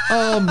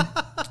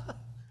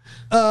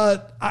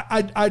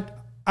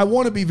 I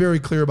want to be very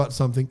clear about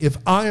something. If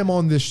I am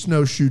on this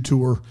snowshoe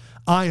tour,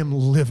 I am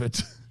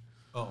livid.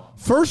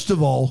 First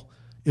of all,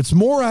 it's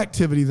more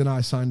activity than I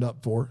signed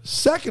up for.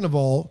 Second of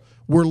all,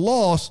 we're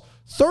lost.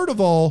 Third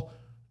of all,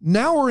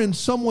 now we're in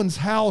someone's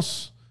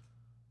house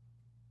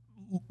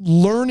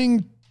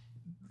learning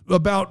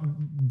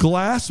about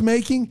glass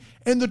making,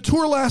 and the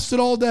tour lasted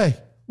all day.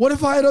 What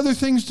if I had other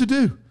things to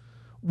do?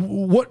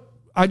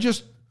 I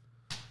just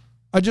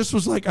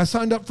was like, I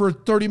signed up for a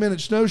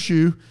 30-minute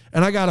snowshoe,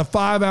 and I got a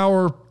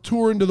 5-hour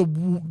tour into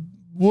the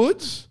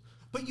woods.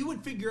 But you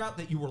would figure out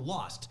that you were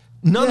lost.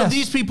 None of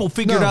these people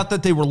figured out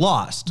that they were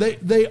lost.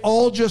 They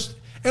all just,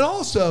 and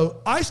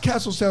also, Ice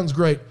Castle sounds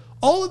great.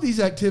 All of these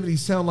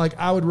activities sound like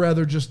I would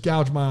rather just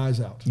gouge my eyes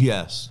out.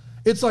 Yes.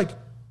 It's like,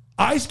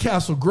 Ice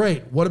Castle,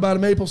 great. What about a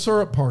maple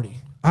syrup party?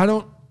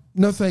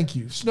 No, thank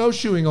you.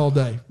 Snowshoeing all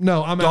day.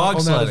 No, I'm out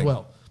on that as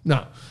well.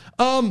 No.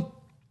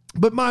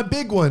 But my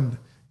big one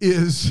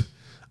is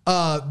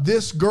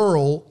this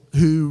girl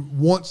who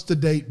wants to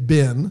date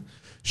Ben.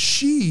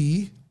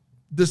 She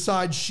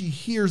decides she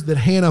hears that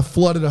Hannah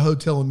flooded a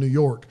hotel in New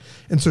York.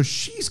 And so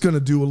she's going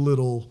to do a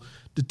little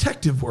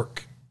detective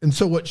work. And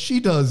so what she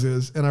does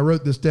is, and I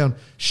wrote this down,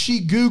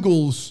 she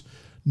Googles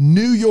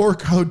New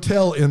York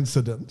hotel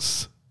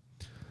incidents.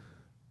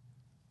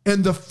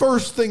 And the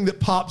first thing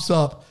that pops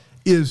up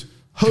is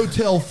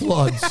hotel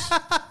floods.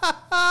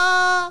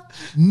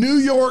 New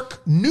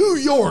York,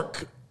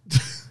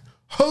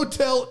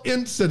 hotel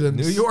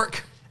incidents. New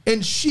York.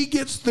 And she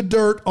gets the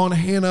dirt on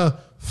Hannah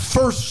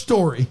first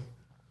story.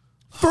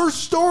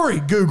 First story,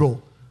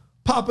 Google,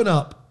 popping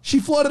up. She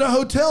flooded a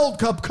hotel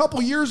a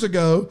couple years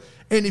ago,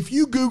 and if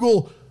you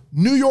Google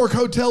New York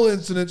hotel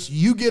incidents,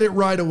 you get it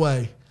right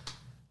away.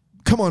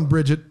 Come on,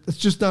 Bridget. That's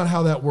just not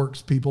how that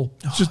works, people.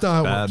 It's just not how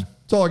it works.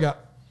 That's all I got.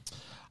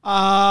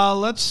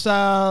 Let's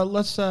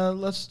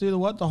do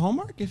the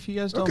homework, if you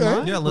guys don't Okay.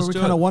 mind. Yeah, let's we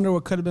do kind of it. wonder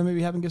what could have been.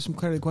 Maybe having get some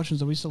clarity to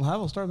questions that we still have.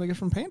 We'll start with the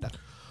from Panda.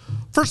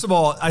 First of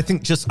all, I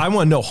think I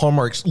want to know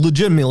Hallmark's,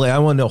 legitimately, I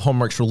want to know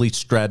Hallmark's release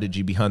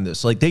strategy behind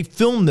this. Like, they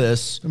filmed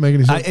this. Doesn't make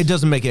any sense. It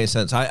doesn't make any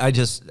sense.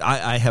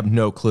 I have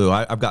no clue.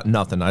 I've got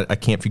nothing. I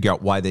can't figure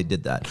out why they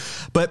did that.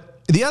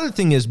 But the other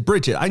thing is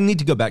Bridget. I need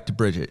to go back to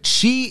Bridget.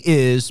 She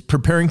is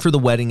preparing for the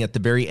wedding at the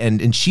very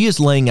end, and she is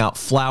laying out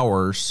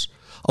flowers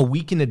a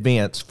week in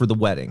advance for the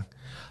wedding.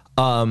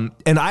 And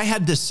I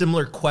had this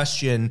similar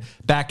question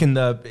back in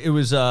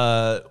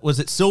was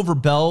it Silver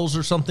Bells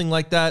or something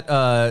like that?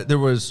 There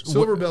was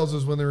Silver Bells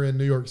is when they're in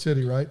New York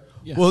City, right?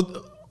 Yeah.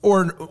 Well,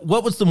 or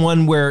what was the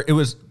one where it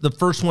was the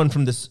first one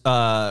from this?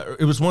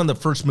 It was one of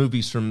the first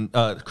movies from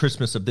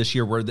Christmas of this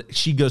year where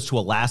she goes to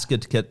Alaska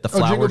to get the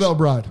flowers. Jingle Bell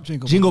Bride.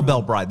 Jingle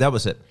Bell Bride. That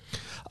was it.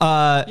 You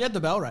had the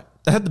bell right.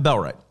 I had the bell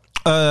right.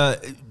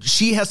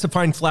 She has to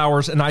find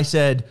flowers, and I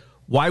said,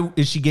 why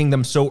is she getting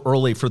them so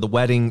early for the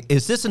wedding?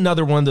 Is this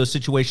another one of those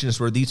situations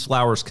where these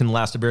flowers can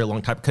last a very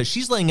long time? Because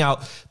she's laying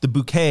out the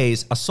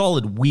bouquets a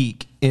solid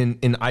week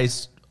in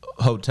Ice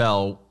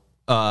Hotel,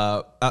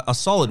 a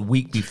solid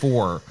week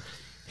before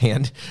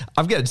hand.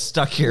 I'm getting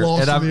stuck here,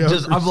 Lost and in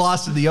the I'm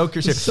lost in the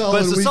Okers here. Solid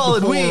But it's a week solid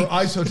before week.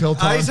 Ice Hotel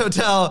time. Ice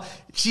Hotel.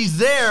 She's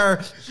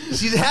there.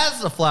 She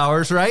has the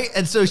flowers, right?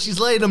 And so she's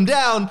laying them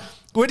down.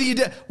 What do you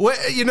do? What,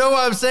 you know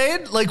what I'm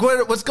saying? Like,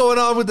 what's going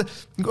on with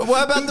the?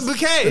 What about the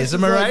bouquets?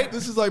 Am I right?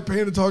 This is like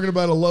Panda talking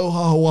about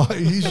Aloha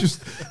Hawaii. He's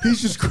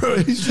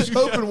just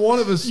hoping one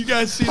of us. You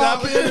guys see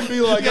pop that? in and be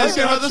like, You guys I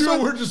see about got this you.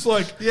 one? We're just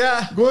like,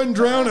 Yeah. go ahead and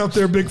drown out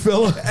there, big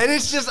fella. And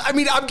it's just, I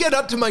mean, I'm getting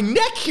up to my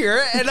neck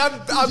here, and I'm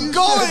You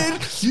going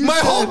you my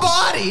whole said-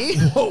 body.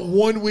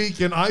 1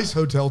 week in Ice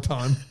Hotel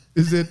time.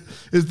 Is it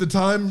the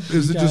time?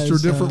 Is it just a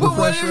guys, different But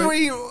what refresh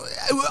rate?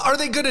 are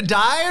they going to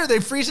die? Are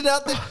they freezing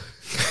out there?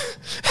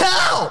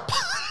 Help!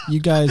 You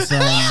guys,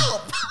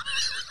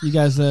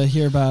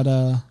 hear about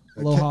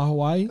Aloha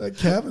Hawaii?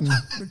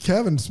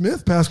 Kevin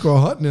Smith, Pascal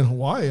Hutton in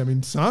Hawaii. I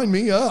mean, sign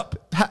me up.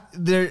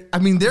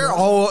 They're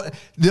all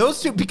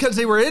those two because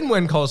they were in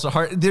When Calls the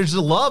Heart. There's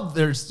a love,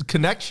 there's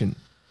connection.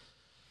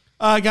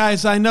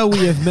 Guys, I know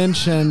we have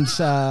mentioned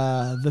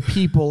the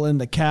people in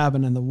the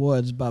cabin in the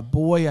woods, but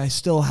boy, I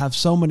still have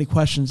so many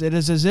questions. It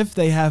is as if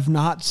they have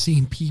not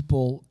seen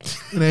people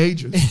In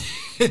ages.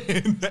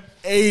 in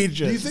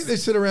ages. Do you think they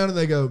sit around and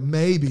they go,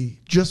 maybe,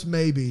 just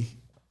maybe,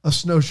 a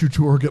snowshoe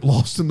tour get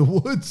lost in the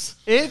woods?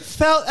 It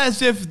felt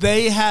as if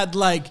they had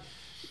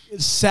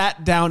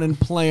sat down and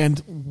planned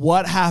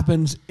what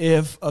happens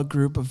if a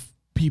group of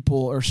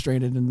people are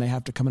stranded and they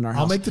have to come in our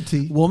house. I'll make the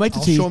tea. We'll make the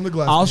I'll tea. show 'em the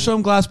glass I'll blowing. show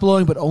them glass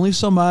blowing, but only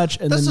so much.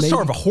 And That's then the maybe,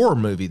 start of a horror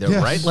movie, though,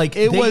 Yes. right? Like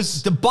It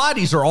was- the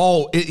bodies are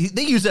all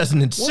they use as an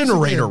Once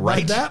incinerator, again,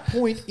 right? At that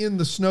point in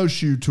the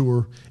snowshoe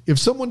tour, if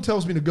someone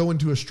tells me to go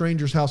into a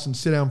stranger's house and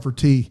sit down for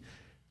tea,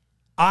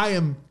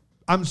 I'm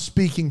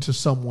speaking to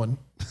someone.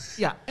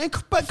 Yeah,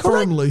 but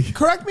Firmly.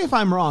 correct me if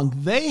I'm wrong.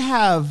 They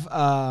have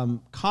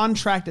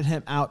contracted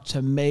him out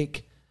to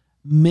make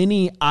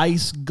mini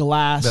ice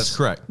glass. That's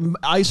correct.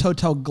 Ice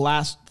hotel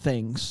glass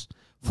things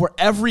for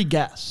every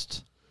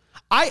guest.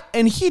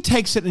 And he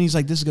takes it and he's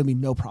like, "This is gonna be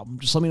no problem.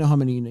 Just let me know how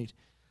many you need."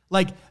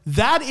 Like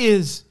that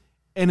is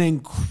an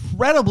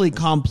incredibly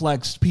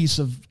complex piece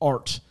of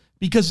art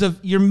because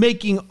you're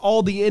making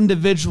all the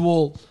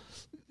individual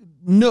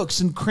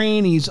nooks and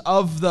crannies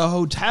of the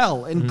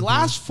hotel in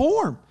glass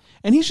form.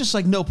 And he's just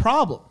like, no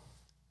problem.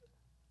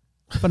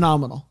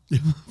 Phenomenal.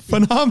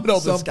 Phenomenal,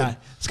 this Something. guy.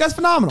 This guy's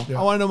phenomenal.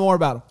 I want to know more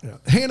about him.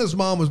 Yeah. Hannah's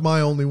mom was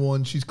my only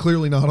one. She's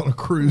clearly not on a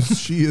cruise.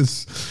 She is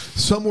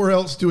somewhere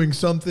else doing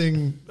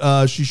something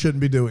she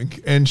shouldn't be doing.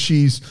 And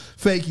she's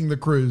faking the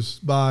cruise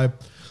by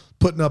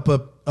putting up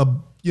a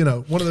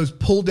one of those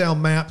pull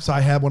down maps I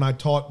had when I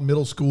taught in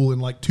middle school in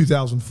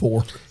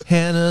 2004.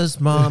 Hannah's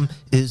mom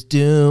is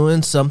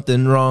doing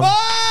something wrong.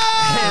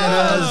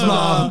 Hannah's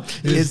mom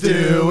is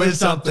doing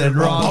something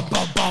wrong.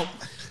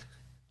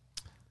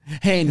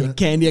 Hey,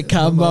 can you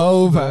come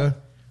over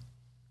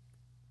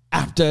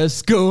after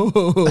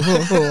school?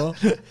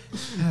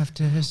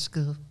 After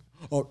school.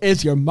 Or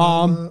is your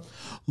mom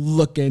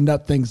looking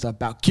up things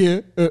about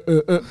Q?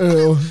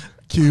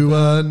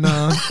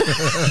 QAnon.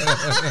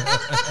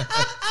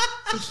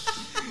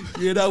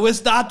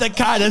 It's not the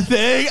kind of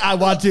thing I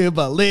want to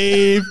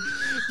believe.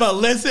 But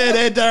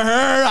listening to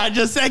her, I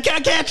just say,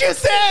 can't you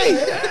see?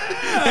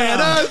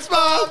 Hannah's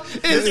mom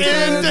is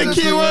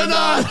into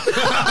QAnon.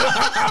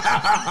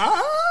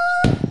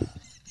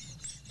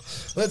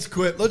 Let's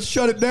quit. Let's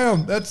shut it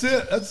down. That's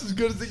it. That's as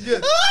good as it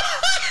gets.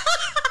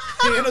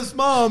 Hannah's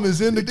mom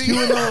is into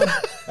QAnon.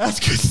 That's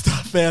good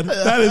stuff, man.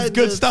 That is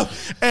good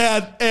stuff.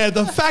 And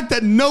the fact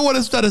that no one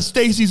has done a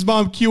Stacy's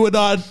mom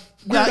QAnon.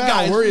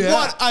 Where you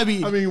what? at? I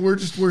mean,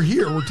 we're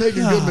here. We're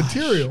taking good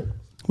material.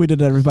 we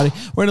did it, everybody.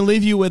 We're going to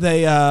leave you with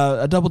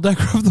a double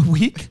decker of the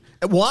week.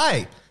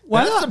 Why?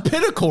 Why That's not? the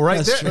pinnacle right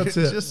That's there. That's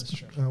it.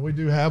 Just- We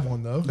do have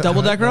one, though.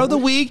 Double decker of the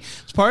week.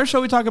 It's part of the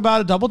show we talk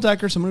about a double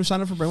decker. Someone who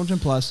signed up for Brainwell Gym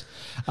Plus.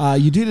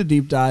 You do the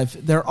deep dive.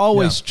 They're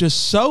always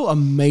just so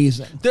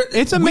amazing.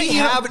 It's amazing. We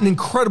have an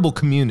incredible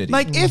community.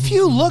 Like if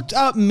you looked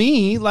up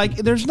me,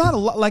 there's not a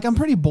lot. Like I'm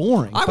pretty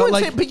boring. I but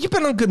wouldn't say, but you've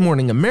been on Good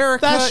Morning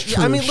America. That's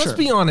true, I mean, sure. let's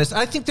be honest.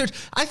 I think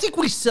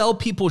we sell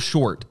people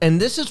short,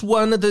 and this is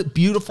one of the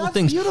beautiful That's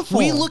things. beautiful.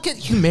 We look at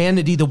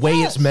humanity the way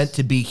Yes. it's meant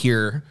to be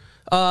here.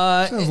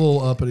 Sounds a little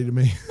uppity to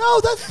me.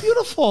 No, that's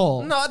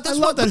beautiful. No, that's I love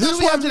what- that. Who that's do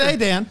we what have I'm today, doing.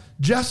 Dan?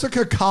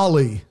 Jessica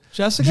Colley.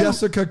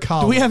 Jessica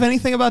Colley. Do we have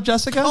anything about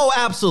Jessica? Oh,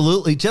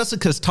 absolutely.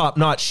 Jessica's top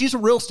notch. She's a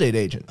real estate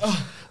agent,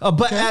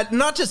 but at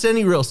not just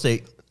any real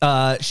estate.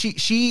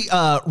 She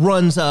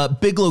runs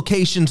big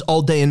locations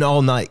all day and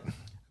all night.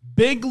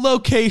 Big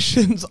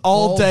locations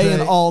all day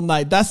and all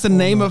night. That's the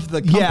name of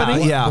the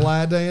company. Yeah.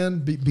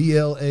 Bladan,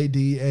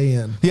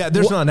 Bladan. Yeah,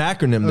 there's not an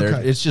acronym there.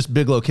 Okay. It's just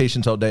big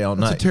locations all day, all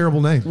That's a night.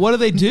 terrible name. What do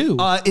they do?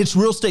 It's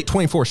real estate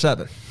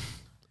 24/7.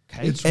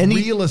 Okay. It's Any-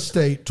 real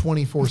estate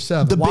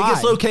 24/7. The Why?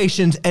 biggest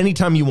locations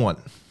anytime you want.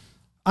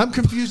 I'm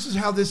confused as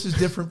how this is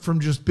different from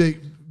just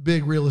big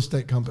real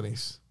estate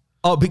companies.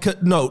 Oh, because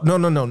no,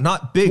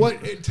 not big.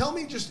 Tell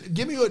me,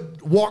 give me a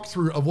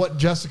walkthrough of what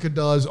Jessica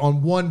does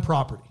on one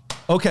property.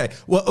 Okay,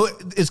 well,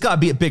 it's got to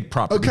be a big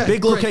property, Okay,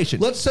 big great. location.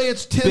 Let's say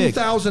it's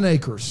 10,000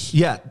 acres.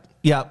 Yeah.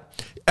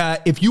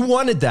 If you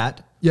wanted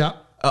that, Yeah.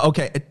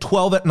 Okay, at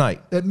 12 at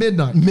night. At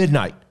midnight.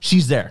 Midnight.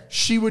 She's there.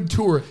 She would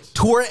tour it.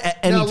 Tour it at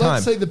any Now, time.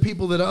 let's say the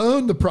people that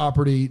own the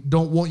property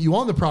don't want you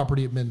on the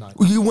property at midnight.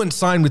 You wouldn't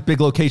sign with Big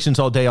Locations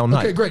all day, all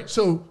night. Okay, great.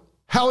 So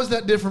how is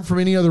that different from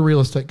any other real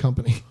estate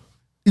company?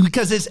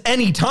 Because it's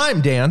any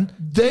time, Dan.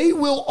 They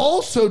will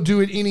also do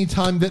it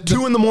anytime that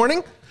 2 in the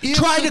morning? If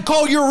Try the- to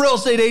call your real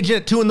estate agent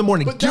at 2 in the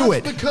morning. But Do that's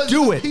it. because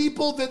Do the it.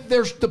 people that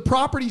the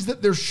properties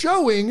that they're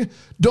showing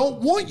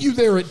don't want you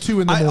there at 2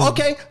 in the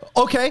morning.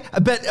 Okay. I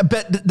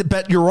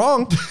bet you're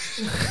wrong.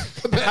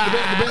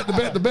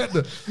 The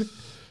bet.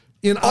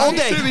 In all Ice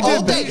day,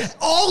 City,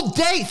 all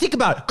day. Think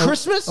about it.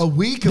 Christmas, a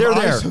week of they're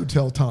Ice there.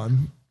 Hotel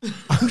time.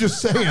 I'm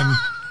just saying,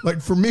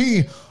 like for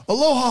me,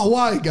 Aloha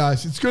Hawaii,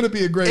 guys. It's going to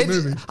be a great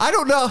movie. I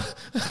don't know.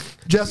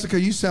 Jessica,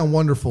 you sound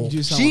wonderful.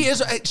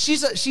 She's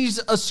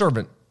a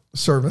servant,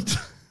 Servant.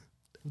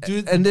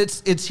 and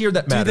it's here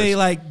that matters.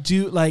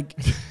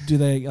 Do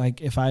they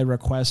if I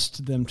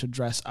request them to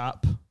dress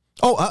up?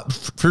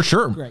 For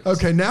sure. Great.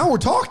 Okay, now we're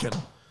talking.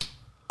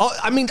 Oh,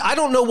 I mean, I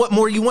don't know what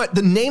more you want.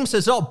 The name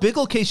says all. Big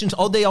Locations,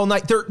 all day, all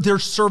night. They're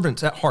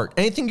servants at heart.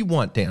 Anything you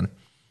want, Dan.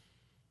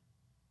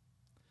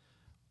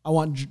 I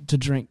want to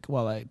drink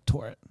while I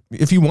tour it.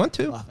 If you want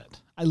to. Love it.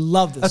 I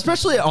love this.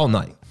 Especially all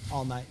night.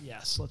 All night.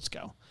 Yes, let's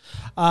go.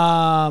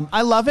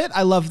 I love it.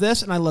 I love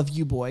this, and I love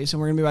you boys. And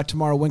we're going to be back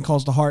tomorrow. When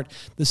Calls to Heart,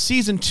 the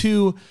season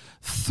 2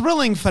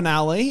 thrilling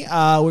finale.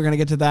 We're going to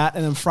get to that,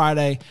 and then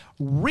Friday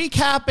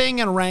recapping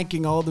and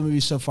ranking all the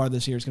movies so far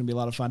this year. It's going to be a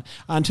lot of fun.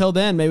 Until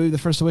then, maybe we're the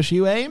first to wish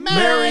you a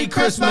Merry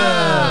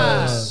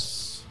Christmas.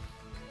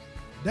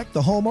 Deck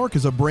the Hallmark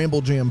is a Bramble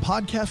Jam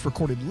podcast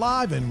recorded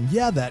live in,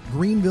 that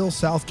Greenville,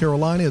 South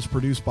Carolina. It's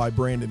produced by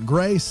Brandon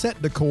Gray.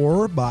 Set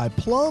decor by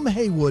Plum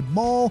Haywood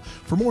Mall.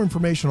 For more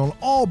information on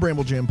all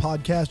Bramble Jam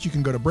podcasts, you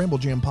can go to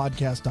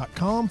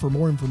bramblejampodcast.com. For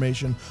more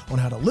information on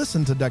how to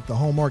listen to Deck the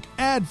Hallmark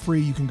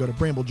ad-free, you can go to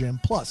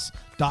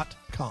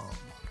bramblejamplus.com.